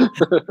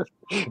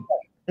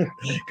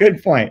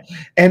 Good point.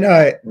 And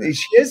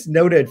she is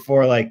noted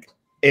for like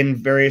in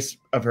various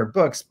of her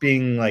books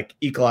being like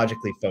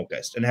ecologically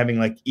focused and having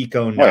like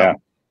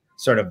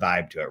sort of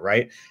vibe to it,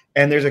 right?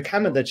 And there's a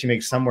comment that she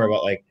makes somewhere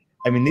about like,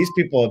 I mean, these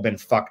people have been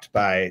fucked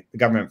by the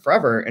government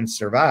forever and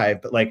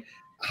survived, but like,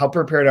 how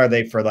prepared are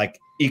they for like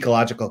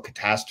ecological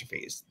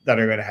catastrophes that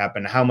are going to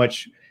happen? How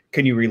much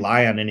can you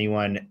rely on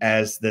anyone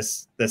as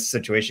this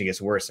situation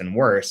gets worse and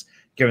worse,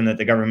 given that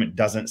the government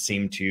doesn't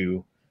seem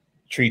to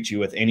treat you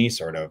with any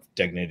sort of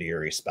dignity or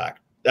respect?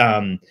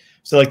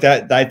 So like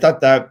that, I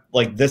thought that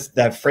like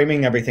that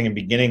framing everything and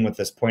beginning with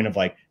this point of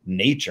like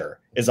nature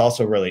is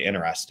also really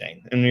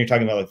interesting. And when you're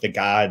talking about like the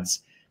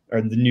gods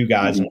or the new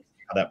gods and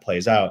how that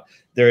plays out,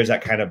 there is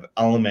that kind of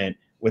element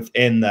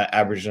within the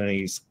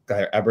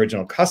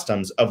Aboriginal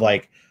customs of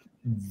like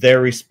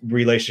their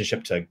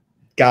relationship to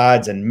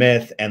gods and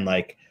myth, and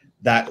like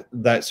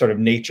that sort of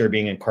nature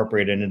being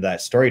incorporated into that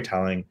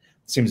storytelling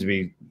seems to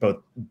be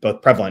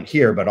both prevalent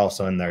here, but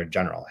also in their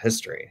general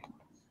history.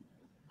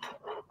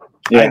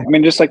 Yeah, I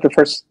mean, just like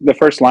the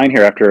first line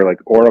here after like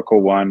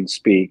Oracle 1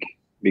 speak,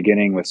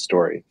 beginning with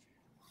story.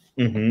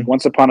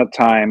 Once upon a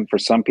time, for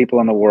some people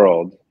in the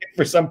world,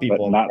 for some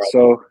people, but not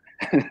so,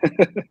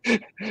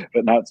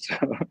 but not so,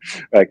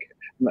 like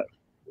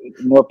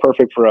more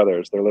perfect for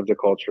others. There lived a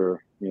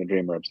culture, you know,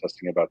 dreamer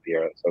obsessing about the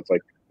era. So it's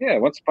like, yeah,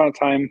 once upon a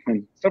time,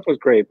 and stuff was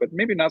great, but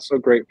maybe not so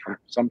great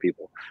for some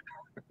people.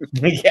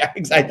 Yeah,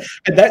 exactly.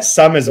 And that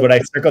some is what I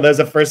circled. That was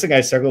the first thing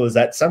I circled, is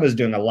that some is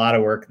doing a lot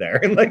of work there.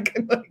 And like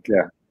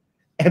yeah.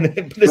 And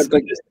this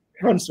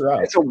runs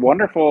throughout. It's a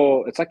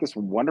wonderful, it's like this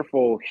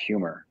wonderful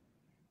humor.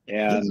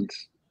 And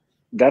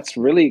that's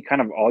really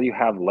kind of all you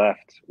have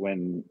left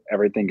when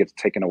everything gets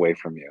taken away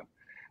from you.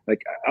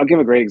 Like, I'll give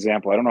a great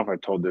example. I don't know if I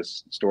told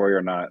this story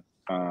or not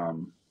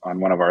on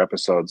one of our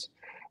episodes,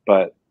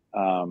 but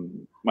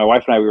my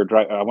wife and I,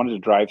 I wanted to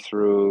drive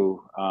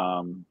through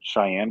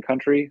Cheyenne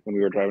country when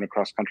we were driving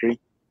across country.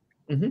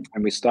 And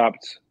we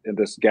stopped at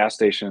this gas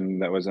station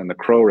that was in the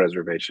Crow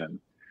Reservation.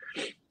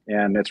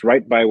 And it's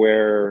right by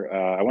where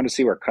I wanted to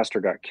see where Custer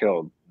got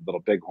killed,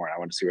 Little Bighorn. I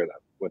wanted to see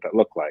what that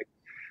looked like.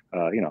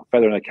 You know,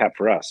 feather in the cap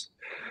for us.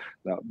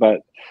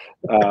 But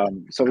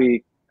so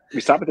we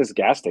stopped at this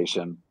gas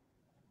station,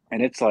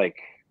 and it's like,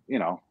 you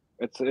know,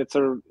 it's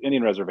a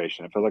Indian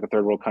reservation. It feels like a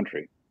third world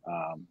country.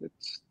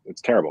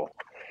 It's terrible.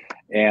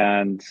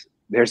 And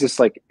there's this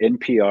like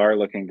NPR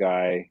looking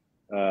guy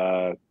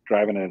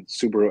driving a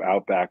Subaru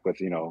Outback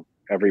with, you know,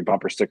 every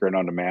bumper sticker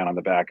known to man on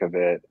the back of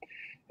it.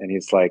 And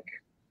he's like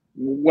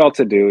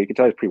well-to-do. You can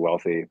tell he's pretty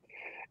wealthy.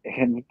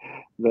 And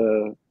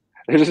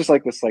there's just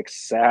like this like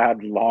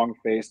sad,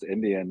 long-faced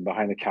Indian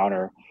behind the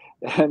counter.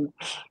 And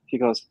he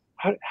goes,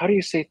 how do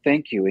you say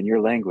thank you in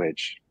your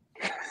language?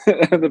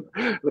 And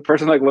the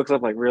person like looks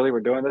up like, really,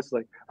 we're doing this?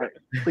 Like,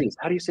 please,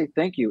 how do you say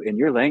thank you in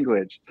your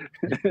language?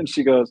 And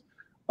she goes,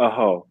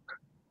 oh.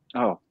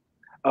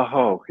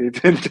 He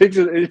takes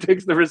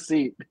the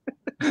receipt.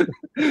 And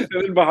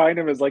then behind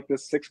him is like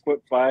this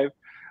 6'5"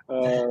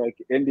 like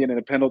Indian in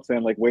a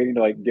Pendleton, like waiting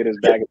to like get his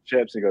bag of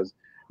chips. He goes,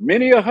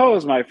 many a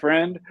hose, my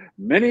friend,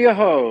 many a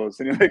hose.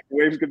 And he like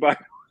waves goodbye.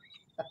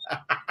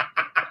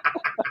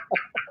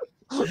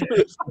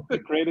 It's the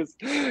greatest.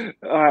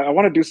 I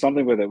want to do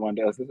something with it one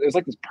day. It's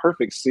like this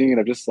perfect scene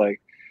of just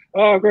like,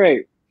 oh,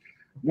 great.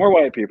 More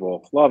white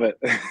people. Love it.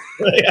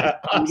 Yeah,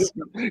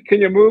 awesome.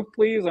 Can you move,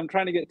 please? I'm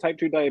trying to get type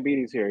 2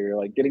 diabetes here. You're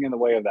like getting in the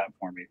way of that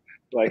for me.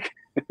 Like,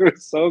 it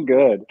was so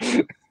good.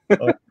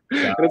 Oh,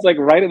 and it's like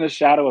right in the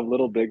shadow of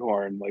Little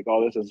Bighorn. Like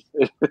all this is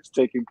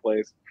taking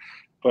place.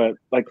 But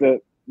like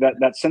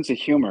that sense of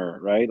humor,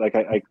 right? Like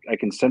I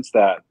can sense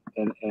that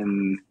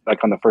in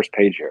like on the first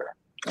page here.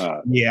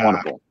 Yeah.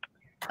 Wonderful.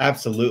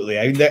 Absolutely.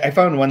 I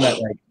found one that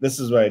like, this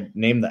is what I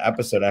named the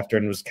episode after,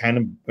 and it was kind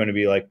of going to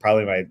be like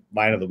probably my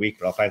line of the week,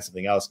 but I'll find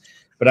something else.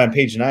 But on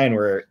page 9,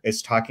 where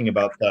it's talking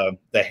about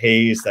the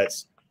haze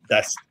that's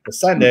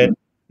descended,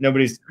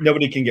 nobody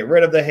can get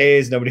rid of the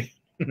haze. Nobody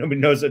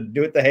knows what to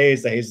do with the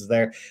haze. The haze is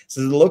there.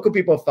 So the local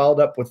people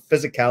followed up with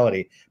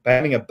physicality by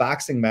having a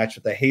boxing match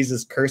with the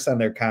haze's curse on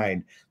their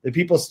kind. The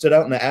people stood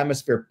out in the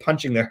atmosphere,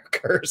 punching their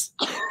curse,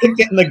 kicked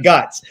it in the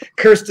guts,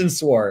 cursed and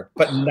swore,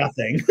 but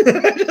nothing.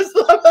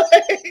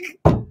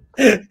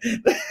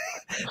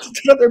 Just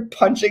stood up there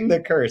punching the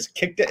curse,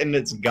 kicked it in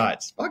its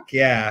guts. Fuck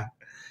yeah.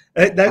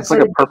 That's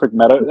like a perfect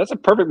metaphor. That's a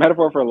perfect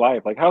metaphor for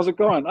life. Like, how's it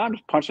going? I'm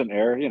just punching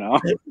air, you know.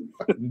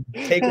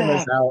 Taking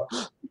us out.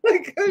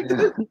 Like,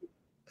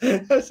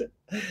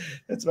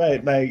 that's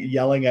my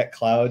yelling at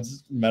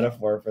clouds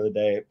metaphor for the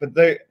day. But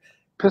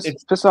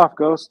piss off,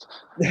 ghost.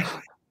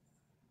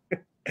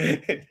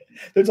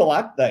 There's a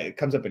lot that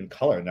comes up in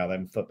color now that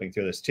I'm flipping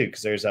through this too,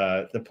 because there's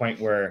the point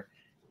where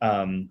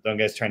one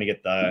guy's trying to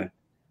get the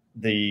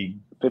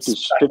 50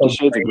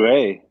 Shades of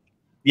Grey.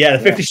 Yeah,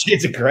 the 50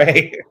 Shades of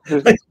Grey.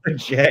 Like,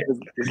 legit. It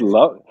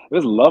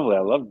was lovely. I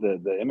loved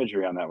the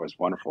imagery on that. Was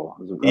wonderful.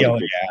 It was a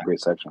great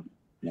section.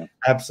 Yeah,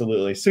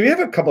 absolutely. So we have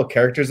a couple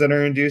characters that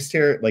are introduced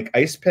here, like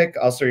Ice Pick,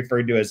 also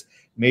referred to as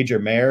Major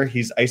Mayor.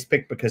 He's Ice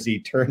Pick because he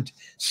turned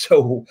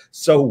so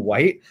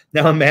white.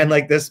 Now a man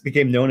like this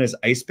became known as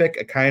Ice Pick,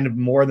 a kind of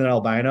more than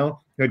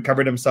albino who had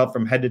covered himself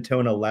from head to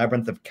toe in a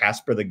labyrinth of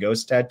Casper the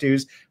Ghost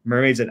tattoos,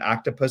 mermaids, and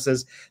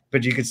octopuses.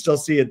 But you could still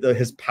see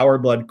his power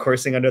blood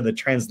coursing under the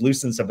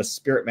translucence of a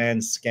spirit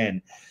man's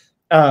skin.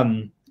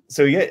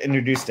 So you get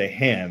introduced to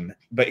him,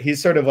 but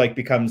he's sort of like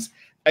becomes.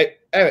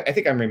 I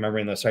think I'm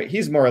remembering this right.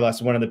 He's more or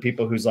less one of the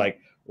people who's like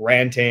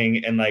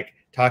ranting and like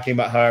talking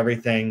about how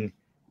everything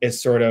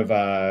is sort of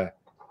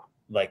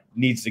like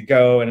needs to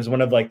go, and is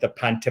one of like the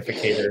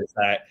pontificators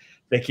that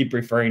they keep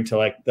referring to,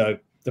 like the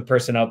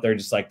person out there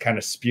just like kind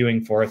of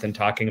spewing forth and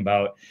talking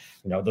about,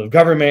 you know, the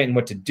government and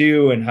what to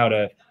do and how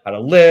to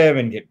live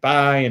and get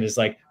by, and is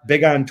like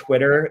big on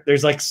Twitter.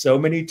 There's like so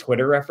many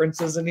Twitter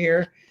references in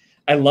here.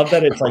 I love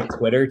that it's like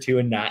Twitter too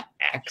and not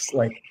X.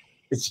 Like,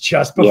 it's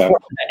just before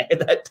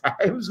that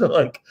time, so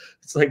like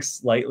it's like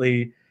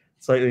slightly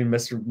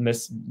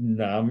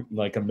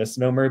like a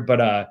misnomer,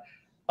 but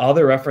all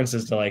the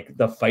references to like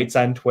the fights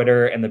on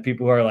Twitter and the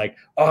people who are like,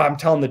 oh, I'm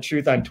telling the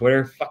truth on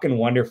Twitter, fucking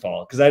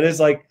wonderful, because that is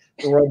like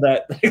the world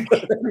that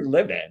we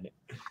live in.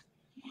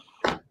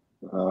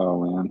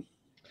 Oh man,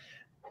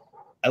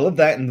 I love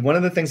that. And one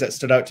of the things that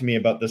stood out to me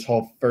about this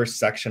whole first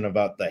section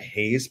about the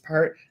haze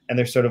part, and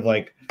they're sort of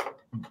like,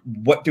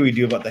 what do we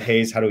do about the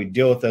haze? How do we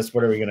deal with this?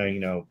 What are we gonna, you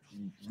know,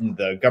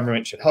 the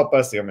government should help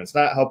us, the government's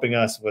not helping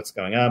us, what's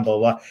going on, blah,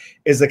 blah, blah,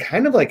 is a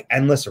kind of like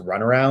endless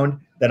runaround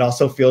that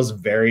also feels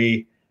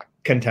very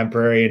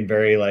contemporary and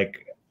very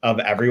like of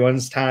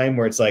everyone's time,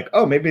 where it's like,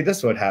 oh, maybe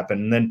this would happen.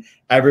 And then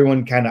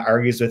everyone kind of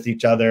argues with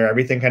each other.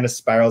 Everything kind of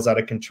spirals out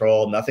of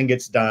control. Nothing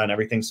gets done.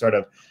 Everything sort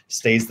of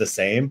stays the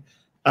same,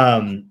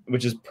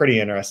 which is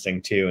pretty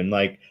interesting too. And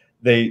like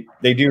they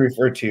do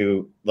refer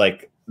to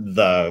like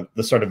the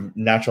sort of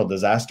natural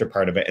disaster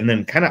part of it, and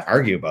then kind of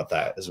argue about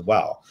that as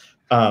well.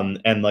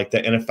 And like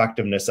the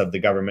ineffectiveness of the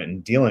government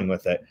in dealing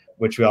with it,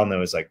 which we all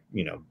know is like,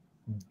 you know,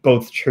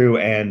 both true,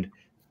 and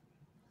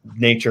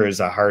nature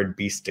is a hard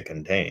beast to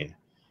contain.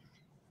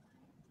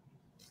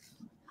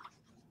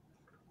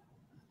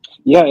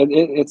 Yeah,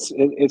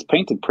 it's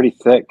painted pretty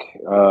thick.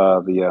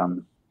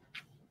 The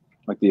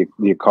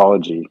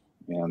ecology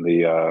and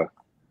the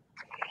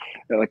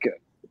like.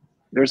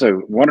 There's a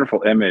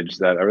wonderful image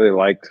that I really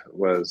liked,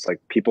 was like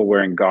people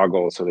wearing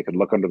goggles so they could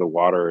look under the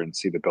water and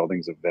see the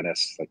buildings of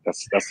Venice. Like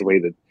that's the way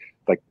that,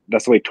 like,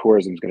 that's the way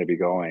tourism is going to be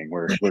going.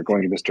 We're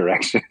going in this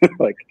direction.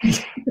 Like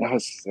that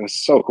was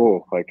so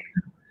cool. Like,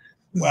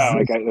 wow.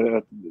 Like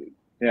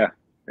yeah,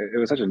 it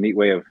was such a neat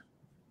way of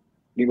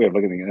looking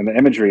at it. And the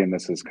imagery in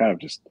this is kind of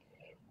just,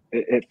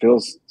 it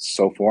feels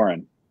so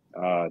foreign.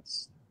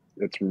 It's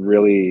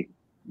really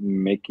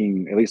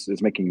making, at least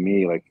it's making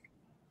me like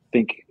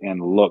think and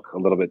look a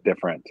little bit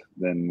different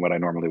than what I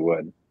normally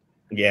would.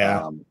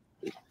 Yeah.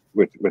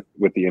 With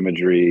the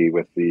imagery,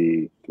 with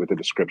the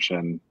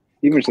description,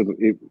 even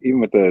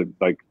with the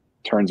like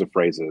turns of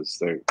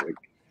phrases, like,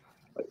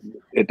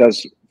 it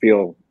does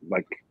feel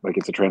like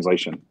it's a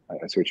translation.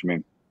 I see what you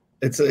mean.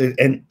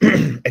 And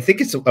I think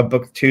it's a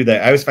book too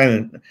that I was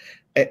finding.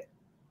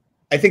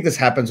 I think this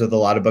happens with a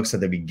lot of books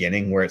at the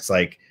beginning, where it's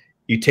like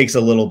it takes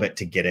a little bit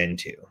to get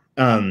into.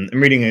 I'm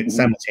reading it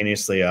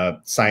simultaneously, a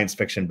science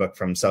fiction book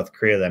from South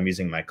Korea that I'm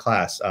using in my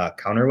class,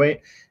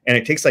 Counterweight. And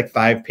it takes like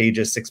 5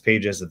 pages, 6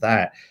 pages of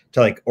that to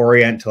like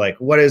orient to like,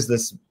 what is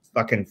this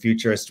fucking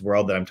futurist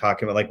world that I'm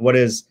talking about? Like, what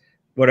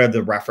are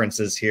the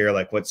references here?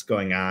 Like, what's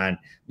going on?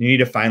 You need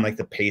to find like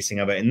the pacing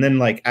of it. And then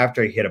like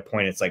after you hit a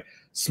point, it's like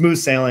smooth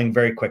sailing,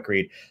 very quick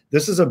read.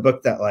 This is a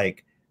book that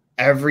like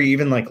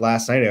even like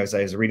last night, I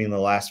was reading the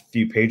last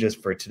few pages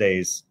for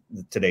today's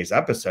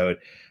episode.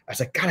 I was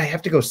like, God, I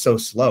have to go so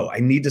slow. I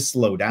need to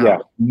slow down. Yeah.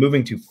 I'm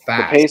moving too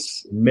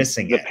fast.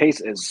 The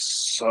pace is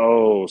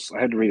so.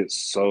 I had to read it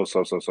so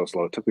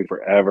slow. It took me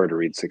forever to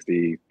read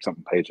 60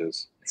 something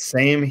pages.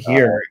 Same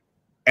here.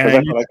 And I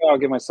thought, like, I'll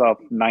give myself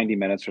 90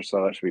 minutes or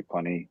so. That should be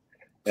plenty.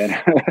 And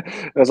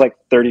it was like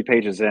 30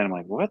 pages in. I'm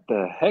like, what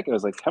the heck? I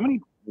was like, how many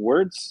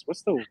words?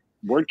 What's the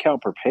word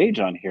count per page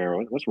on here?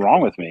 What's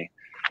wrong with me?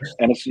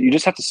 And you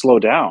just have to slow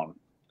down.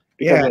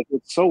 Because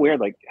it's so weird.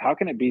 Like, how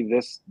can it be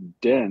this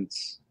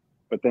dense,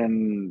 but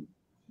then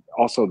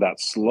also that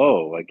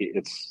slow? Like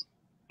it's,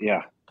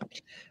 yeah.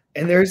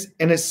 And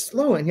it's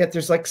slow, and yet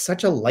there's like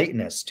such a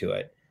lightness to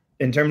it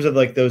in terms of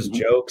like those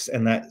jokes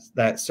and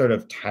that sort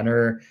of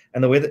tenor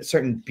and the way that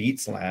certain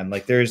beats land.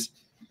 Like there's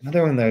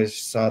another one that I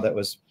saw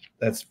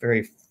that's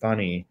very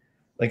funny.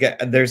 Like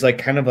there's like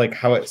kind of like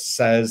how it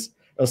says,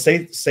 it'll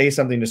say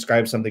something,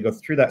 describe something, go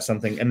through that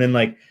something, and then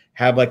like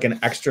have like an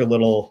extra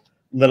little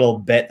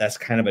bit that's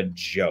kind of a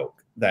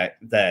joke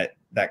that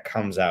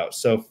comes out.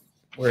 So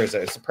where is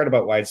it? It's a part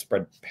about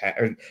widespread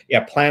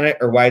planet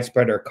or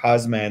widespread or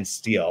Cosman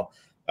Steel,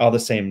 all the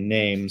same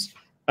names.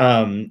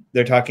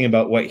 They're talking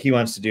about what he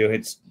wants to do.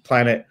 It's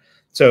planet.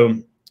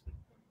 So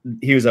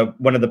he was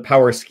one of the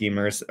power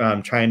schemers,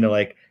 trying to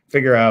like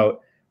figure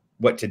out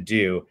what to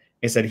do.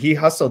 He said he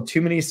hustled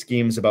too many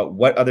schemes about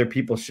what other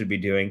people should be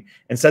doing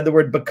and said the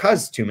word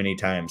because too many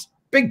times.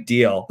 Big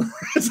deal.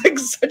 It's like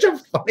such a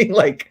funny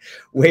like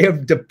way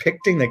of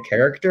depicting the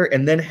character,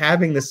 and then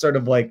having this sort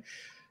of like,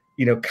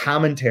 you know,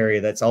 commentary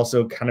that's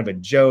also kind of a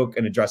joke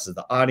and addresses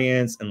the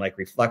audience and like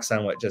reflects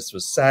on what just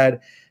was said.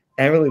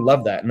 And I really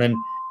love that. And then,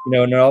 you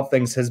know, in all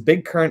things, his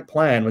big current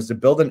plan was to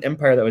build an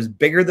empire that was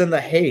bigger than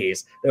the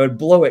Haze, that would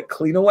blow it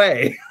clean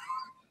away.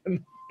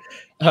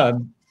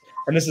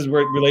 And this is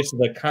where it relates to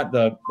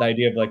the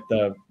idea of like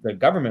the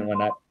government and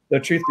whatnot. The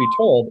truth be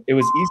told, it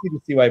was easy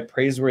to see why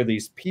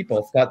Praiseworthy's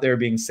people thought they were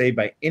being saved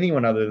by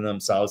anyone other than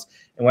themselves,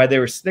 and why they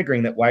were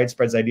sniggering that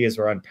Widespread's ideas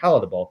were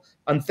unpalatable,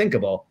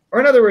 unthinkable, or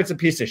in other words, a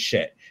piece of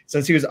shit,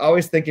 since he was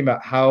always thinking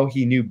about how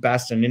he knew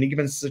best in any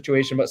given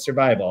situation about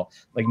survival,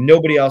 like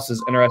nobody else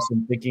is interested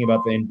in thinking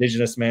about the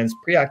indigenous man's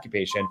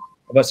preoccupation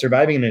about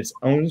surviving in his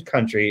own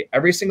country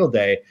every single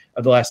day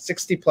of the last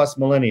 60-plus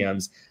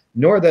millenniums,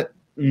 nor that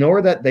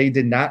they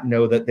did not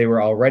know that they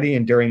were already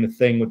enduring the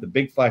thing with the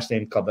big flash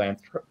name called the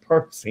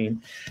Anthropocene.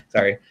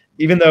 Sorry.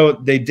 Even though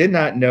they did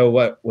not know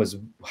what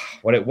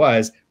it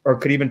was, or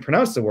could even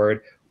pronounce the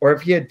word, or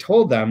if he had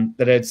told them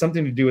that it had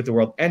something to do with the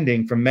world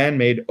ending from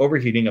man-made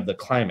overheating of the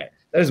climate.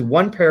 That is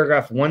one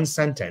paragraph, one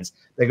sentence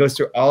that goes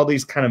through all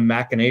these kind of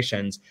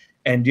machinations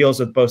and deals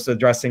with both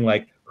addressing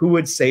like who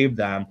would save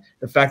them,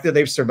 the fact that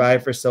they've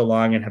survived for so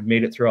long and have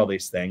made it through all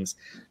these things,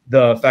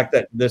 the fact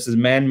that this is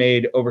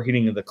man-made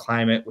overheating of the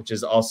climate, which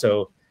is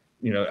also,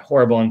 you know,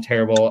 horrible and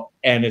terrible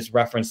and is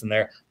referenced in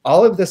there.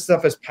 All of this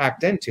stuff is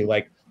packed into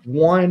like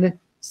one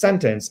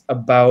sentence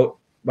about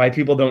why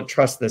people don't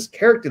trust this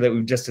character that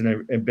we've just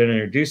been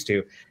introduced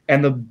to.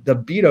 And the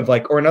beat of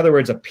like, or in other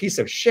words, a piece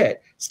of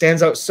shit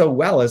stands out so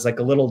well as like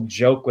a little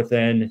joke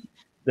within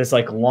this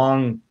like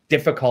long,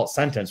 difficult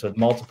sentence with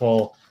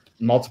multiple,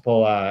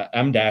 multiple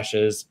M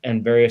dashes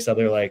and various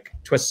other like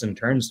twists and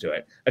turns to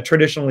it. A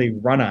traditionally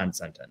run-on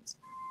sentence.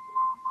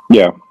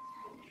 Yeah,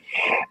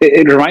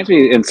 it reminds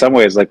me in some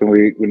ways like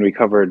when we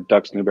covered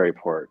Ducks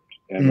Newburyport,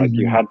 and like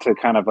you had to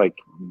kind of like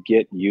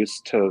get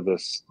used to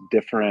this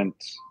different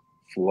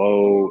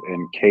flow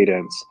and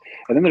cadence,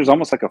 and then there's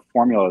almost like a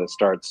formula that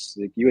starts.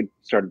 Like you had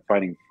started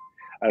finding.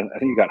 I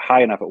think you got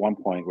high enough at one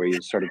point where you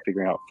started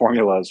figuring out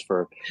formulas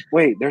for.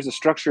 Wait, there's a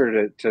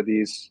structure to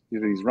these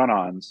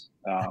run-ons,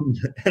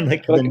 and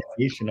like the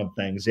negation of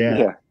things.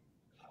 Yeah.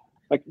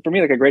 Like for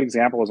me, like a great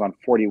example is on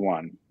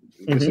 41.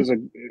 This is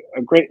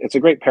it's a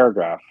great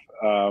paragraph.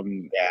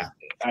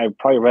 I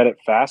probably read it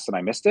fast and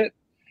I missed it.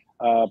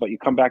 But you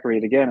come back and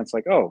read it again, it's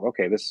like, oh,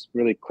 okay, this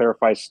really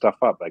clarifies stuff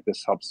up. Like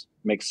this helps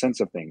make sense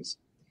of things.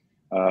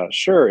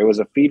 Sure, it was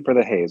a feed for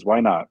the Haze. Why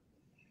not?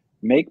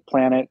 Make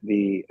planet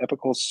the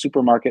epical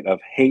supermarket of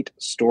hate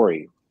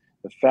story.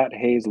 The fat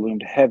haze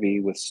loomed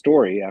heavy with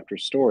story after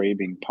story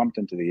being pumped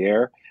into the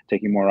air,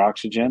 taking more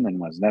oxygen than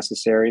was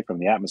necessary from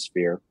the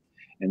atmosphere.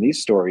 In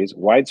these stories,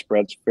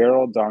 widespread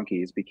feral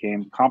donkeys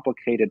became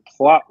complicated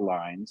plot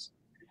lines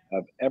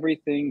of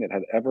everything that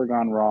had ever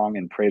gone wrong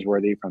in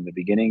Praiseworthy from the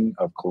beginning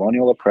of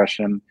colonial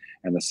oppression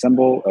and the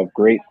symbol of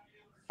great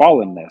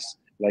fallenness,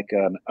 like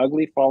an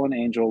ugly fallen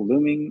angel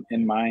looming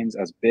in minds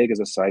as big as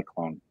a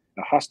cyclone.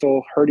 A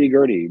hostile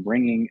hurdy-gurdy,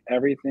 bringing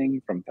everything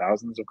from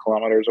thousands of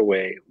kilometers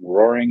away,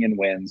 roaring in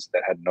winds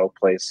that had no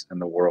place in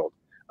the world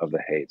of the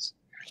Haze.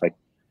 Like,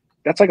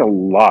 that's like a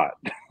lot.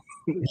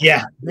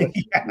 Yeah.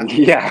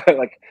 Yeah,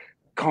 like,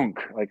 conk,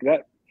 like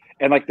that.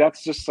 And like,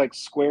 that's just like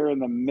square in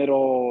the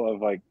middle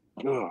of like,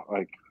 ugh,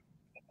 like,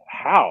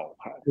 how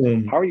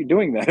are you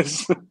doing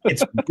this?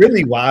 It's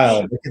really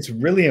wild. It's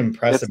really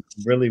impressive.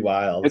 It's really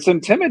wild. It's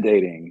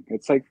intimidating.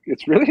 It's like,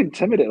 it's really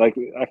intimidating. Like,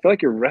 I feel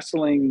like you're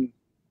wrestling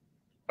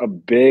a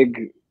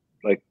big,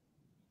 like,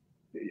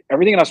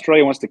 everything in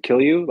Australia wants to kill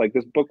you. Like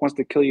this book wants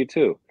to kill you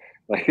too.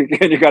 Like,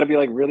 and you got to be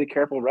like really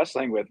careful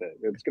wrestling with it.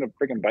 It's gonna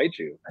freaking bite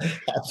you.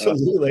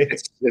 Absolutely.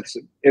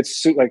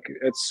 It's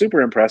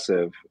super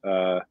impressive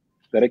that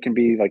it can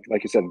be like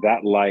you said,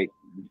 that light,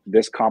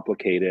 this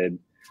complicated,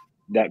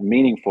 that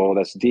meaningful,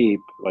 that's deep,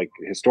 like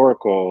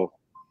historical,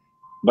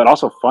 but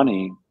also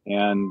funny.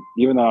 And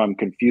even though I'm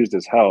confused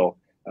as hell,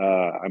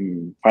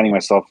 I'm finding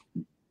myself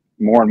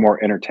more and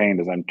more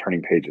entertained as I'm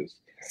turning pages.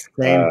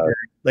 Same.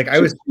 Like I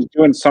was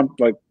doing some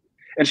like,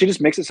 and she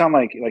just makes it sound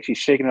like she's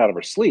shaking it out of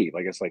her sleeve.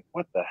 Like it's like,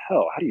 what the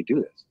hell? How do you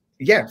do this?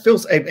 Yeah, it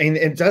feels. I mean,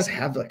 it does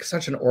have like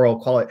such an oral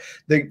quality.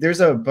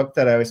 There's a book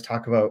that I always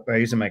talk about. I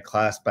use in my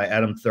class by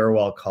Adam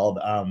Thirlwell called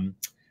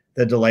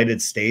 "The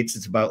Delighted States."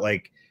 It's about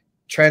like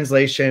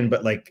translation,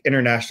 but like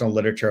international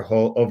literature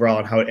overall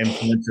and how it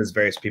influences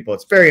various people.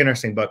 It's a very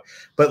interesting book.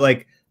 But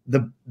like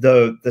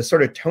the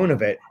sort of tone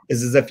of it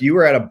is as if you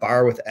were at a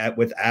bar with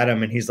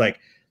Adam, and he's like,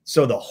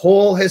 so the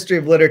whole history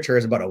of literature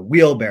is about a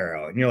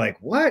wheelbarrow. And you're like,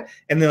 what?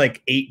 And then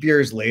like 8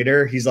 beers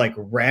later, he's like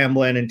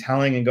rambling and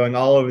telling and going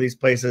all over these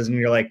places. And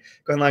you're like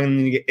going along and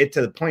then you get it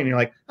to the point and you're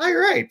like, oh,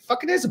 you're right.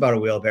 Fucking is about a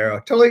wheelbarrow.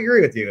 Totally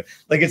agree with you.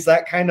 Like, it's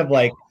that kind of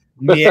like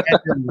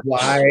meandering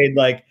wide,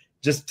 like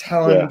just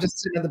telling, I'm just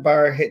sitting at the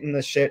bar, hitting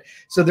the shit.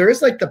 So there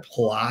is like the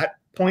plot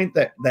point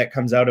that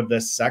comes out of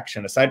this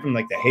section, aside from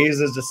like the Haze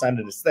is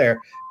descended, it's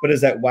there, but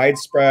is that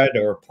widespread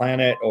or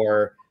planet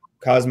or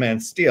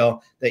Cosman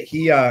Steel that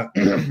he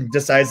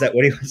decides that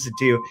what he wants to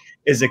do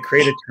is to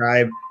create a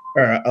tribe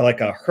or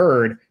like a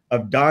herd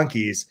of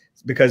donkeys,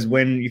 because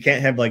when you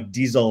can't have like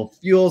diesel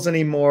fuels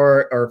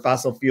anymore or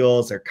fossil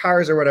fuels or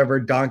cars or whatever,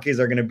 donkeys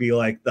are going to be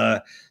like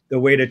the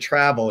way to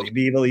travel. You'd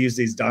be able to use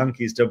these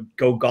donkeys to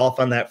go golf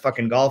on that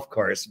fucking golf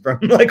course from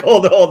like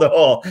hole to hole to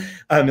hole.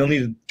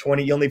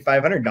 You'll need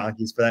 500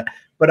 donkeys for that.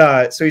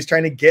 But so he's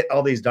trying to get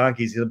all these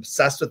donkeys. He's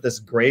obsessed with this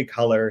gray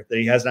color that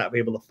he has not been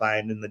able to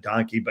find in the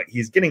donkey, but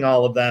he's getting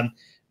all of them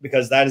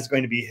because that is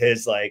going to be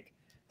his like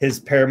his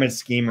pyramid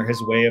scheme or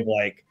his way of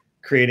like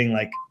creating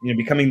like, you know,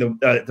 becoming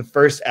the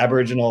first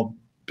Aboriginal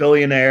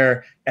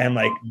billionaire and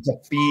like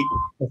defeat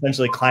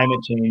essentially climate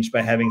change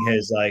by having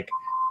his like,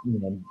 you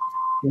know,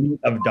 fleet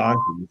of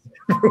donkeys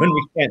when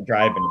we can't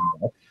drive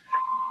anymore.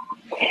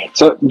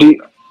 So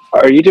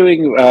are you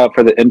doing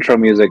for the intro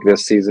music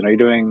this season, are you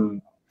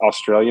doing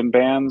Australian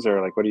bands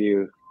or like what do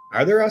you?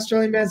 Are there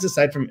Australian bands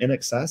aside from In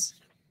Excess?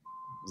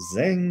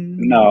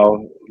 Zing.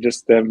 No,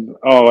 just them.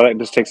 Oh, that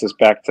just takes us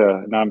back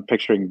to now. I'm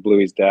picturing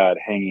Bluey's dad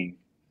hanging.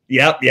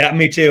 Yep, yeah,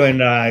 me too. And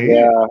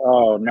yeah,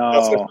 oh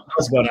no,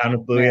 what's going on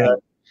with Bluey?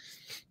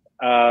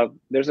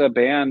 There's a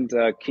band,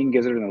 King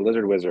Gizzard and the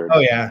Lizard Wizard. Oh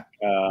yeah,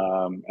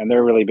 and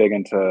they're really big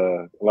into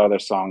a lot of their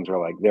songs are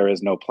like "There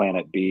Is No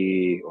Planet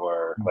B"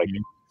 or like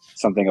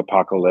something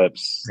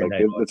apocalypse.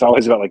 Like it's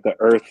always about like the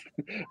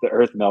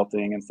earth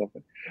melting and stuff.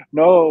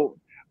 No,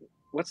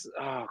 what's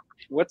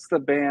the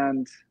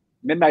band?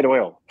 Midnight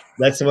Oil.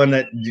 That's the one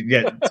that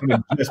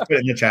just put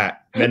in the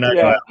chat. Midnight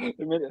Oil.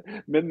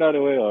 Midnight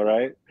Oil,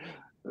 right?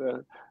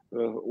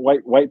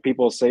 White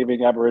people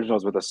saving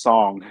Aboriginals with a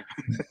song.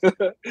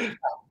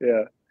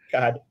 Yeah.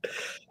 God,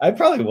 I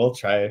probably will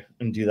try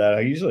and do that.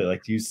 I usually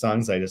like to use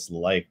songs I just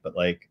like, but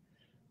like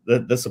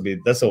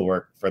this will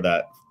work for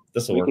that.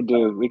 We could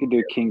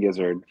do King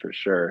Gizzard for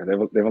sure.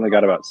 They've only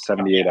got about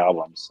 78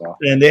 albums, so.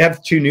 And they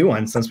have 2 new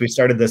ones since we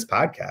started this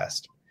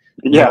podcast.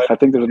 Yeah, I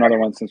think there's another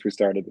one since we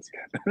started this.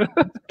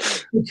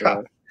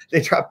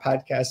 They drop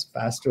podcasts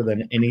faster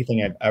than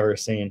anything I've ever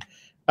seen.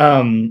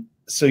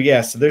 So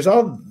yeah, so there's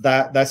all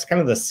that. That's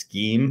kind of the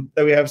scheme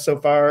that we have so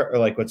far, or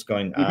like what's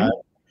going on.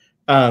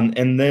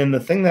 And then the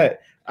thing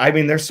that, I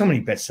mean, there's so many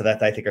bits to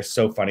that I think are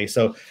so funny.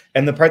 So,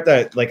 and the part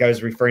that like I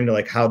was referring to,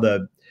 like how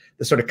the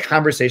sort of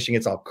conversation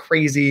gets all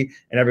crazy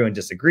and everyone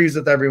disagrees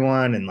with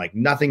everyone and like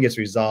nothing gets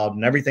resolved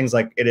and everything's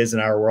like it is in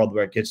our world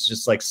where it gets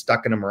just like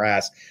stuck in a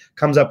morass,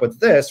 comes up with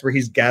this where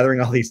he's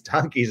gathering all these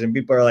donkeys and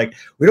people are like,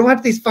 we don't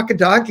want these fucking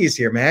donkeys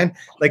here, man.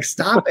 Like,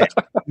 stop it.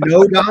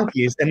 No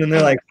donkeys. And then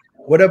they're like,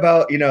 what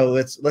about, you know,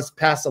 let's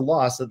pass a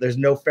law so that there's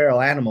no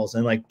feral animals.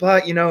 And like,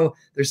 but you know,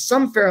 there's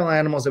some feral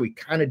animals that we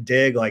kind of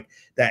dig, like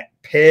that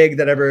pig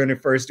that everyone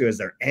refers to as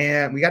their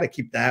aunt. We got to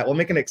keep that. We'll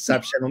make an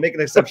exception. We'll make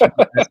an exception.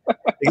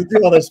 They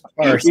do all this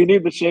farce. We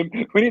need the shame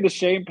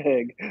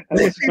pig.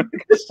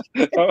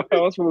 How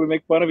else will we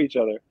make fun of each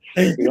other?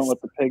 We don't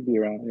let the pig be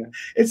around. Yeah.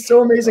 It's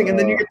so amazing. And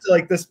then you get to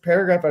like this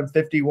paragraph on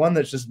 51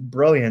 that's just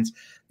brilliant.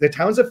 The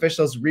town's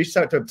officials reached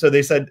out to, so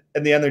they said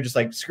in the end, they're just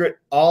like, screw it,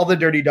 all the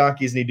dirty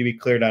donkeys need to be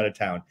cleared out of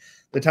town.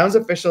 The town's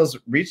officials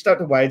reached out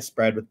to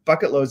Widespread with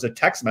bucket loads of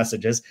text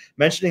messages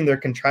mentioning their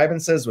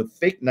contrivances with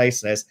fake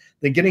niceness,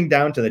 then getting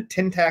down to the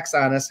tin tax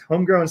honest,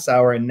 homegrown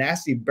sour, and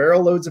nasty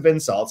barrel loads of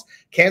insults,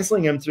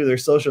 canceling him through their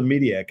social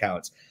media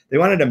accounts. They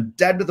wanted him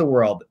dead to the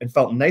world and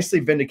felt nicely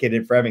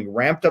vindicated for having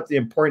ramped up the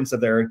importance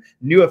of their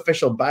new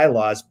official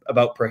bylaws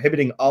about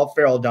prohibiting all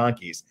feral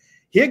donkeys.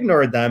 He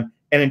ignored them,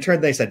 and in turn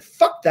they said,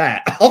 fuck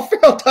that, all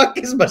feral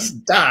donkeys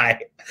must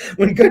die.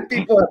 When good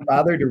people have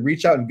bothered to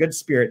reach out in good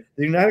spirit,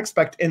 they do not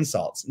expect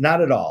insults,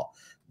 not at all.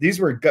 These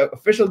were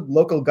official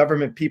local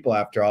government people,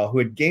 after all, who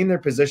had gained their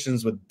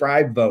positions with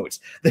bribe votes.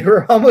 They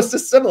were almost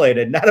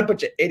assimilated, not a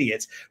bunch of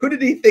idiots. Who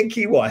did he think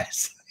he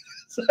was?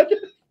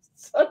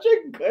 Such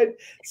a good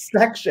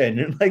section.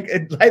 And like,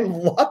 I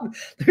love,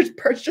 there's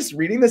parts just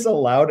reading this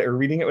aloud or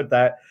reading it with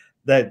that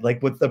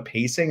like with the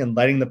pacing and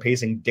letting the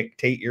pacing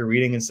dictate your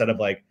reading instead of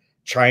like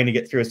trying to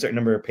get through a certain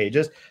number of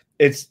pages.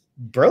 It's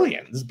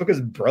brilliant. This book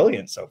is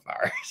brilliant so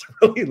far. It's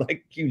really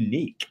like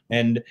unique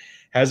and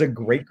has a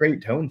great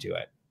tone to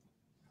it.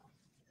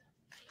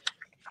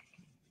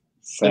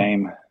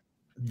 Same.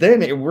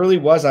 Then it really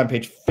was on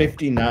page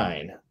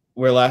 59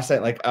 where last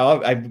night, like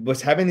I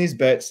was having these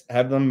bits,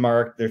 have them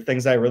marked. They're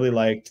things I really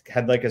liked,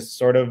 had like a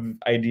sort of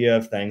idea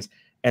of things.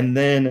 And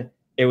then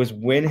it was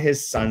when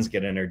his sons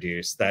get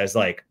introduced that is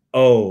like,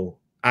 oh,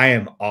 I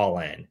am all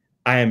in.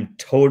 I am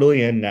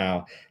totally in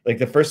now. Like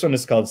the first one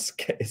is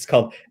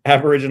called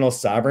Aboriginal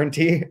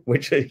Sovereignty,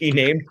 which he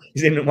named.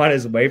 He didn't want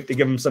his wife to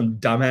give him some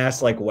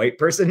dumbass like white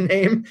person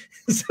name.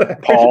 So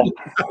Paul.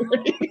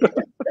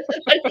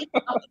 Like,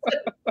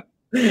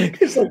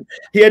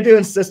 he had to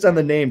insist on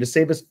the name to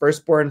save his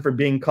firstborn from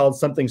being called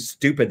something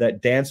stupid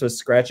that Dance was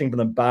scratching from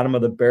the bottom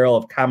of the barrel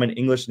of common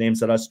English names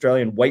that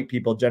Australian white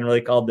people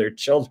generally called their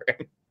children.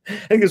 I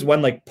think there's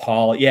one like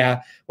Paul.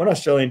 Yeah, one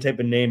Australian type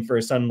of name for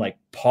a son like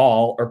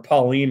Paul or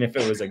Pauline if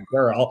it was a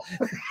girl.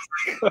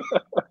 That's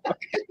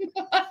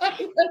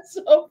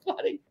so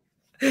funny.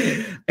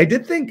 I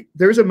did think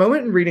there was a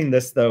moment in reading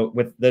this though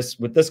with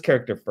this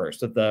character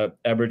first, with the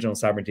Aboriginal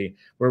Sovereignty,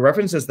 where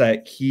references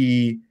that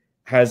he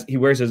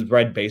wears his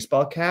red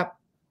baseball cap,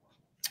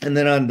 and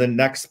then on the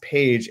next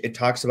page it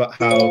talks about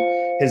how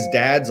his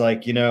dad's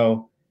like, you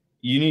know,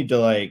 you need to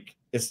like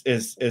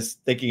is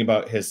thinking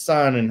about his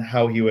son and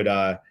how he would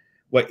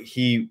what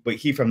he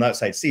from that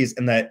side sees,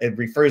 and that it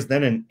refers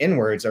then in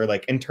inwards or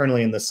like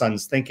internally in the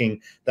son's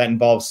thinking that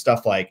involves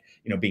stuff like,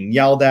 you know, being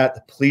yelled at,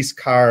 the police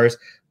cars,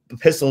 the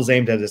pistols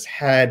aimed at his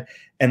head,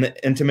 and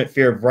the intimate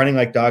fear of running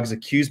like dogs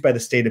accused by the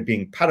state of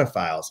being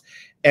pedophiles.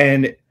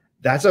 And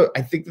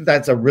I think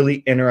that's a really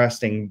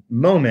interesting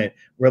moment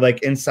where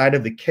like inside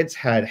of the kid's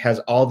head has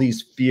all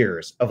these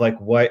fears of like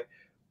what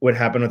would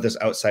happen with this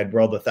outside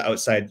world, with the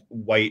outside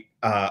white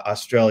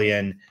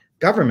Australian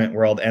government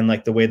world, and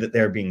like the way that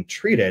they're being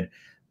treated.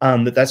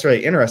 That's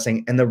really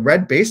interesting. And the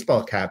red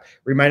baseball cap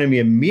reminded me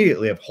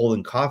immediately of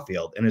Holden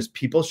Caulfield and his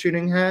people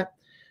shooting hat,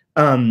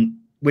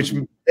 which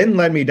then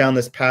led me down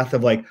this path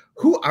of like,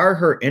 who are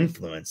her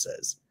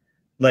influences?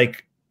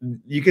 Like,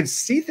 you could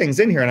see things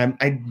in here, and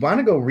I want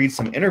to go read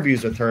some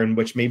interviews with her in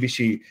which maybe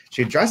she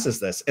addresses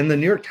this. In the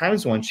New York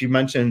Times one, she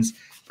mentions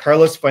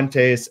Carlos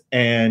Fuentes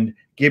and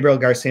Gabriel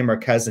Garcia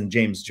Marquez and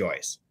James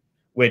Joyce,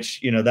 which,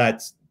 you know,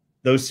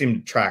 those seem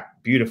to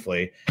track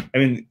beautifully. I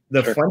mean,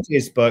 the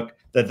Fuentes book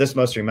that this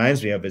most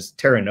reminds me of is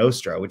Terra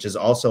Nostra, which is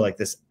also like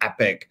this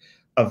epic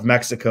of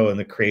Mexico and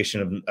the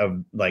creation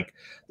of like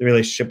the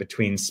relationship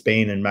between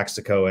Spain and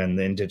Mexico and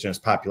the indigenous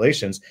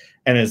populations.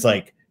 And it's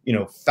like, you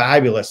know,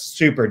 fabulous,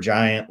 super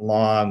giant,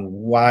 long,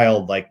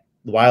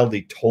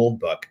 wildly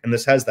told book. And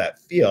this has that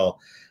feel,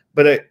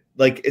 but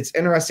it's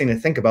interesting to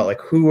think about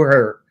like who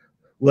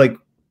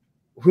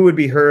would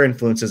be her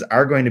influences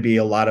are going to be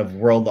a lot of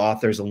world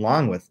authors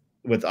along with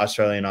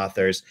Australian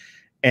authors.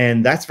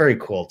 And that's very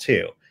cool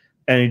too.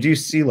 And you do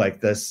see like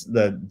this,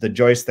 the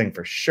Joyce thing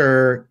for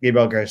sure,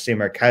 Gabriel Garcia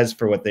Marquez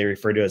for what they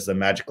refer to as the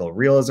magical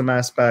realism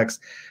aspects,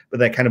 but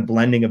that kind of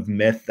blending of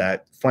myth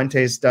that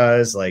Fuentes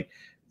does, like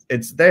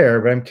it's there.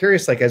 But I'm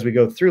curious, like as we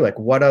go through, like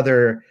what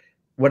other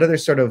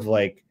sort of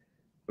like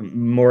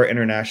more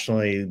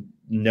internationally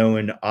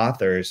known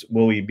authors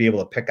will we be able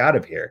to pick out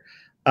of here?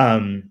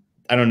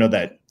 I don't know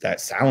that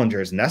Salinger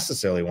is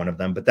necessarily one of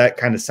them, but that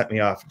kind of set me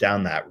off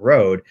down that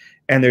road.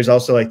 And there's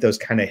also like those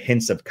kind of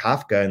hints of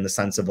Kafka in the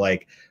sense of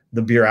like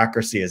the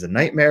bureaucracy is a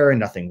nightmare and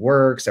nothing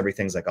works.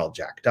 Everything's like all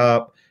jacked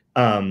up.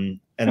 And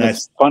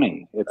that's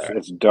funny.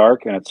 It's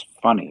dark and it's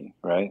funny,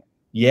 right?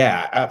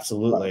 Yeah,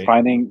 absolutely.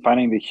 Finding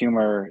the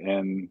humor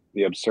and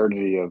the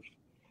absurdity of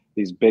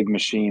these big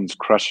machines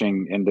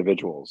crushing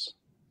individuals.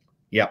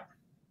 Yep.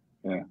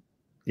 Yeah.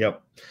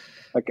 Yep.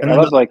 Like I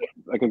love like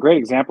a great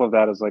example of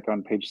that is like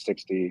on page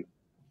 60,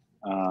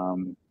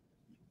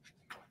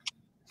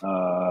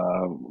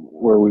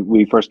 where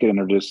we first get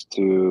introduced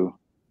to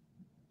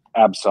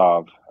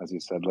Absolve, as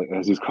he said, like,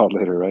 as he's called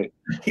later, right?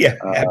 Yeah.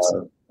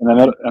 Absolve. In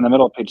the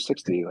middle of page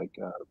 60, like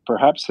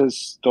perhaps his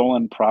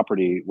stolen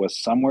property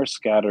was somewhere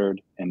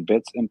scattered in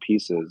bits and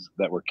pieces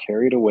that were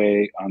carried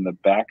away on the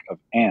back of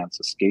ants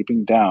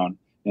escaping down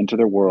into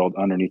their world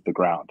underneath the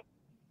ground.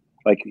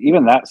 Like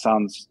even that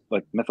sounds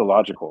like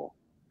mythological.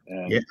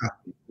 And yeah.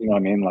 You know what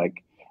I mean?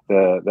 Like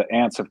the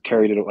ants have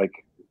carried it.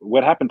 Like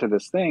what happened to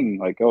this thing?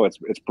 Like, oh,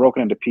 it's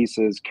broken into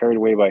pieces, carried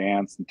away by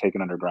ants, and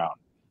taken underground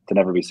to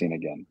never be seen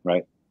again.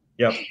 Right?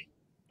 Yep.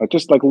 Like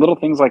just like little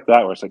things like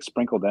that, where it's like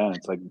sprinkled in.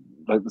 It's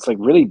like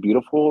really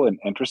beautiful and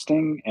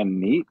interesting and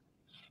neat,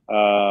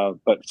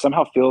 but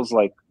somehow feels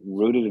like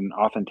rooted in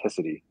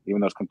authenticity,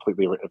 even though it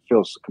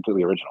feels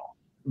completely original.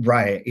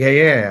 Right.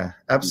 Yeah.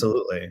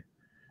 Absolutely.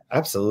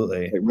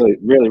 Absolutely. Like really,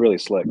 really, really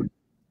slick.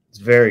 It's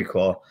very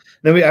cool.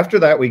 Then after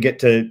that, we get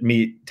to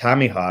meet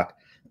Tommy Hawk,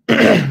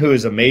 who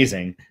is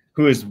amazing,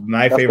 who is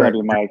my favorite.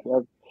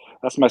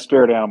 That's my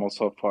spirit animal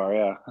so far.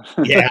 Yeah.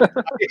 Yeah.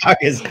 Tommy Hawk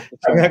is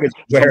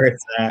where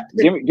it's at.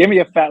 Give me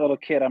a fat little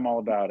kid. I'm all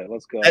about it.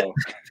 Let's go.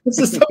 This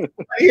is the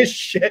funniest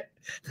shit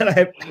that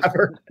I've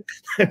ever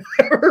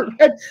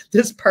read.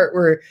 This part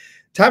where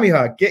Tommy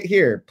Hawk, get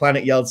here,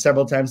 Planet yelled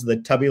several times to the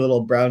tubby little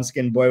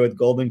brown-skinned boy with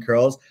golden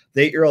curls,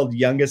 the 8-year-old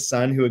youngest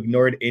son who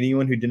ignored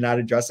anyone who did not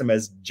address him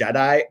as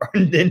Jedi or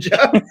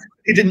ninja.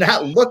 He did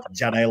not look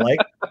Jedi-like,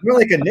 more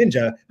like a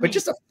ninja, but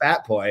just a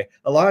fat boy,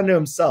 allowing to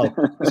himself,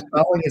 was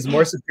following his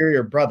more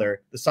superior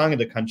brother, the song of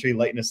the country,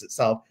 lightness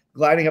itself,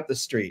 gliding up the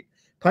street.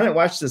 Planet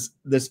watched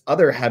this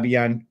other heavy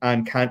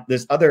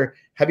unconscious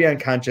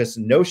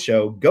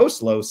no-show go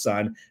slow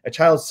son, a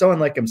child so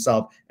unlike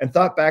himself, and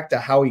thought back to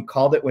how he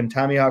called it when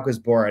Tommy Hawk was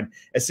born,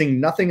 as seeing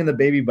nothing in the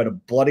baby but a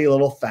bloody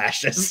little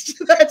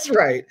fascist. That's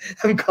right.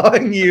 I'm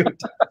calling you.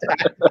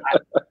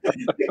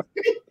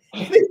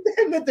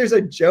 And that there's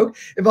a joke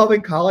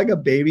involving calling a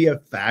baby a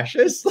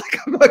fascist. Like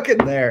I'm looking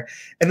there.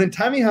 And then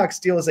Tommy Hawk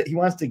steals that he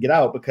wants to get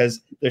out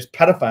because there's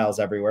pedophiles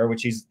everywhere,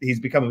 which he's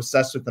become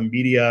obsessed with the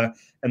media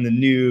and the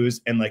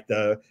news and like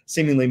the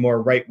seemingly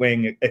more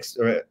right-wing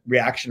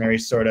reactionary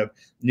sort of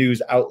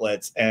news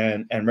outlets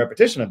and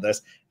repetition of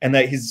this. And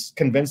that he's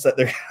convinced that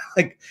they're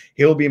like,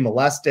 he'll be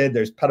molested.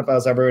 There's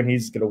pedophiles everywhere and he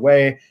needs to get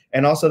away.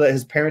 And also that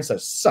his parents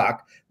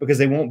suck because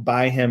they won't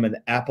buy him an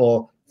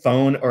Apple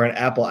phone or an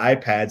Apple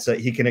iPad so that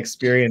he can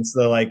experience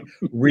the like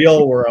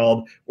real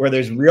world where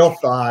there's real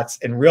thoughts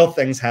and real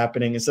things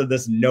happening instead of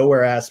this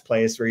nowhere ass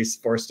place where he's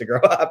forced to grow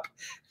up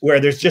where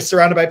there's just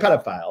surrounded by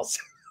pedophiles.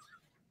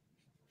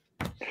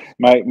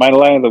 My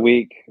line of the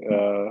week,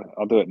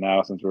 I'll do it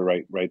now since we're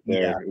right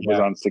there. It was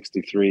on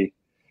 63.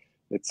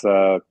 It's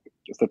the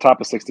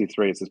top of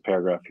 63. It's this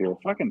paragraph here.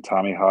 Fucking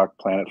Tommy Hawk,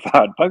 Planet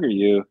Thought, bugger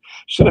you.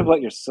 Should have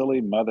let your silly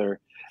mother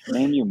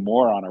name you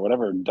moron or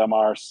whatever dumb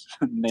arse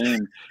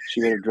name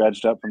she would have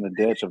dredged up from the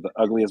ditch of the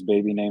ugliest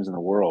baby names in the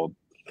world.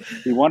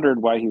 He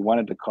wondered why he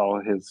wanted to call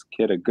his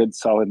kid a good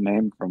solid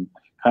name from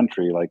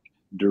country like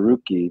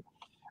Daruki,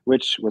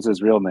 which was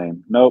his real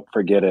name. Nope,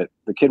 forget it.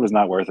 The kid was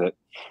not worth it.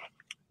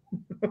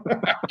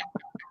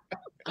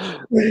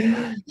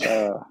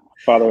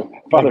 Father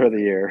of the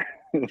year.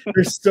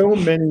 There's so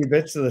many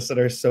bits of this that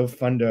are so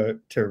fun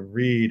to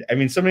read. I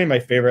mean, so many of my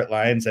favorite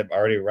lines I've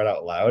already read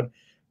out loud.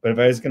 But if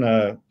I was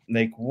gonna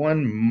make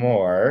one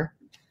more,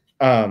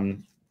 I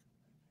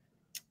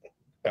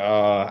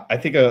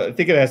think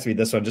it has to be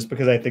this one, just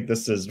because I think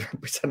this is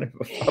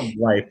representative of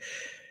life.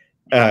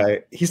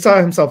 He saw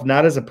himself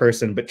not as a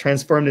person, but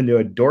transformed into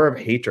a door of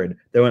hatred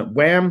that went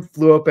wham,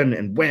 flew open,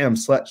 and wham,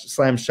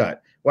 slammed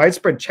shut.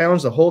 Widespread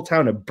challenge the whole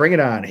town to bring it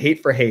on,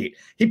 hate for hate.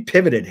 He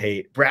pivoted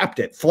hate, wrapped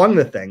it, flung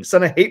the thing,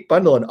 sent a hate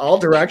bundle in all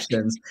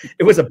directions.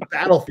 It was a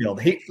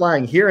battlefield, hate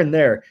flying here and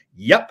there.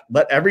 Yep,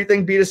 let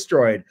everything be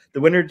destroyed.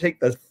 The winner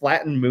take the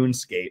flattened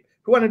moonscape.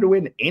 Who wanted to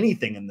win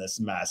anything in this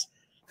mess?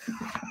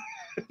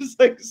 It's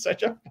like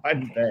such a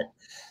fun bit.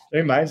 It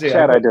reminds me.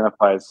 Chad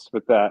identifies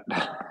with that.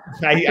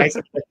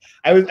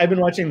 I've been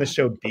watching the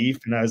show Beef,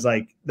 and I was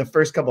like, the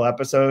first couple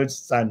episodes,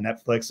 it's on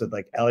Netflix with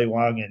like Ali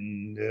Wong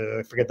and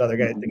I forget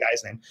the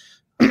guy's name.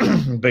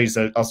 but he's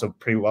also a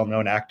pretty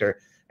well-known actor.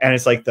 And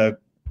it's like the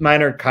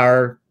minor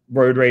car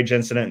road rage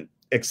incident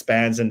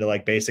expands into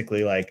like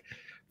basically like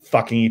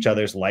fucking each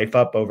other's life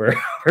up over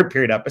a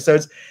period of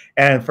episodes.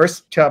 And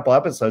first couple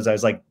episodes, I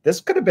was like,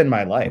 this could have been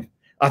my life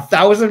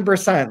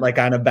 1,000%. Like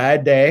on a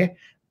bad day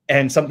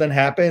and something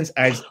happens,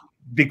 I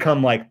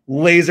become like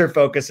laser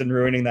focused in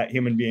ruining that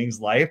human being's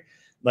life.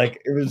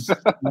 Like it was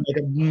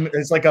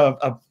like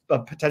a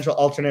potential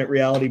alternate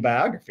reality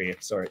biography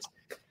of sorts.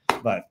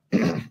 But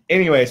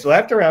anyway, so I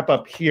have to wrap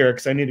up here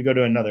because I need to go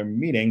to another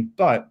meeting.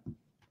 But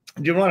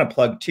I do want to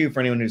plug too,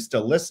 for anyone who's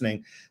still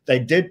listening, that I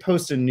did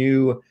post a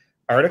new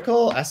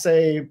article,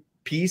 essay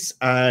piece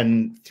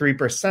on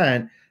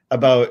 3%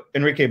 about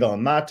Enrique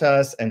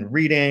Villamatas and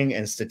reading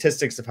and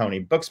statistics of how many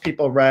books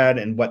people read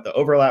and what the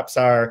overlaps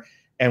are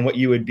and what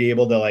you would be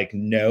able to like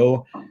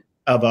know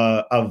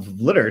of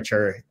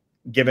literature,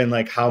 given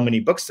like how many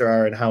books there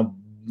are and how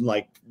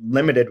like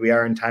limited we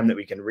are in time that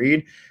we can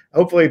read.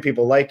 Hopefully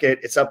people like it.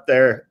 It's up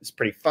there. It's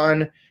pretty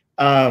fun.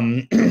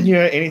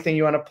 Anything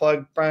you want to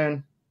plug,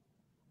 Brian?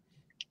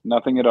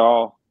 Nothing at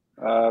all.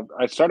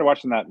 I started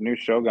watching that new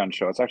Shogun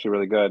show. It's actually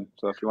really good.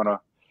 So if you want to,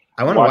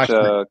 I want to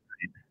watch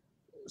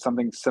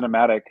something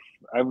cinematic.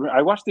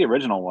 I watched the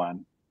original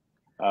one.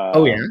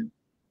 Oh yeah,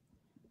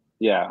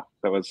 yeah.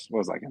 That was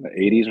like in the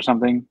 80s or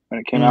something when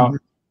it came out.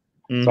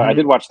 Mm-hmm. So I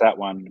did watch that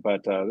one,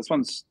 but this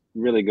one's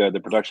really good. The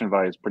production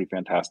value is pretty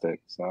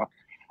fantastic. So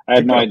I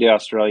had no idea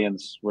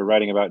Australians were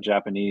writing about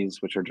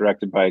Japanese, which are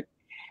directed by,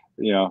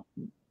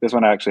 this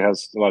one actually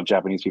has a lot of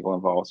Japanese people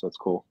involved. So it's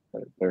cool.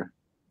 They're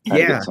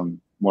trying to get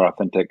some more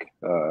authentic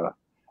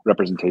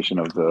representation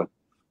of the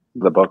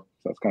book.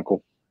 So that's kind of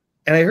cool.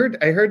 And I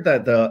heard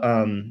that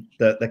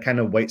the kind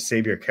of white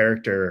savior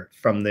character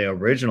from the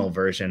original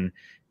version,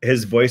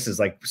 his voice is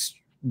like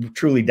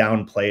truly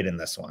downplayed in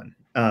this one,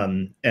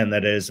 and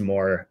that is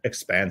more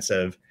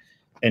expansive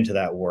into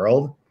that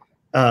world,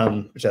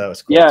 which I thought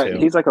was cool. Yeah, too.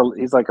 he's like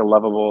a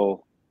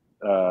lovable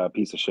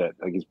piece of shit.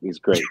 Like he's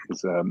great.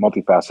 He's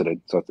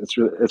multifaceted. So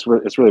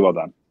it's really well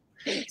done.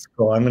 It's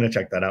cool. I'm going to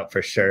check that out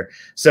for sure.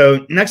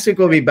 So next week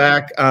we'll be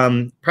back,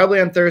 probably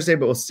on Thursday,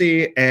 but we'll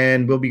see.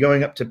 And we'll be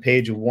going up to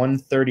page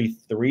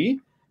 133,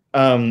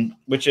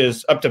 which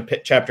is up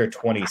to chapter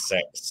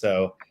 26.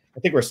 So I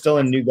think we're still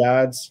in New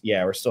Gods.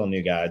 Yeah, we're still in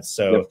New Gods.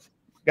 So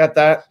got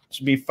that.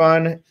 Should be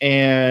fun.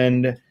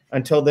 And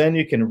until then,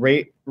 you can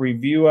rate,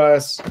 review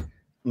us,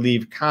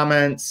 leave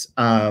comments,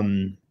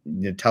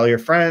 tell your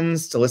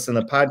friends to listen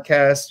to the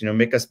podcast,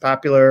 make us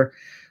popular.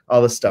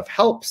 All this stuff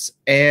helps,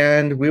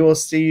 and we will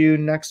see you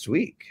next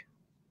week.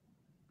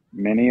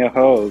 Many a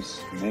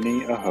hose,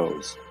 many a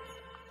hose.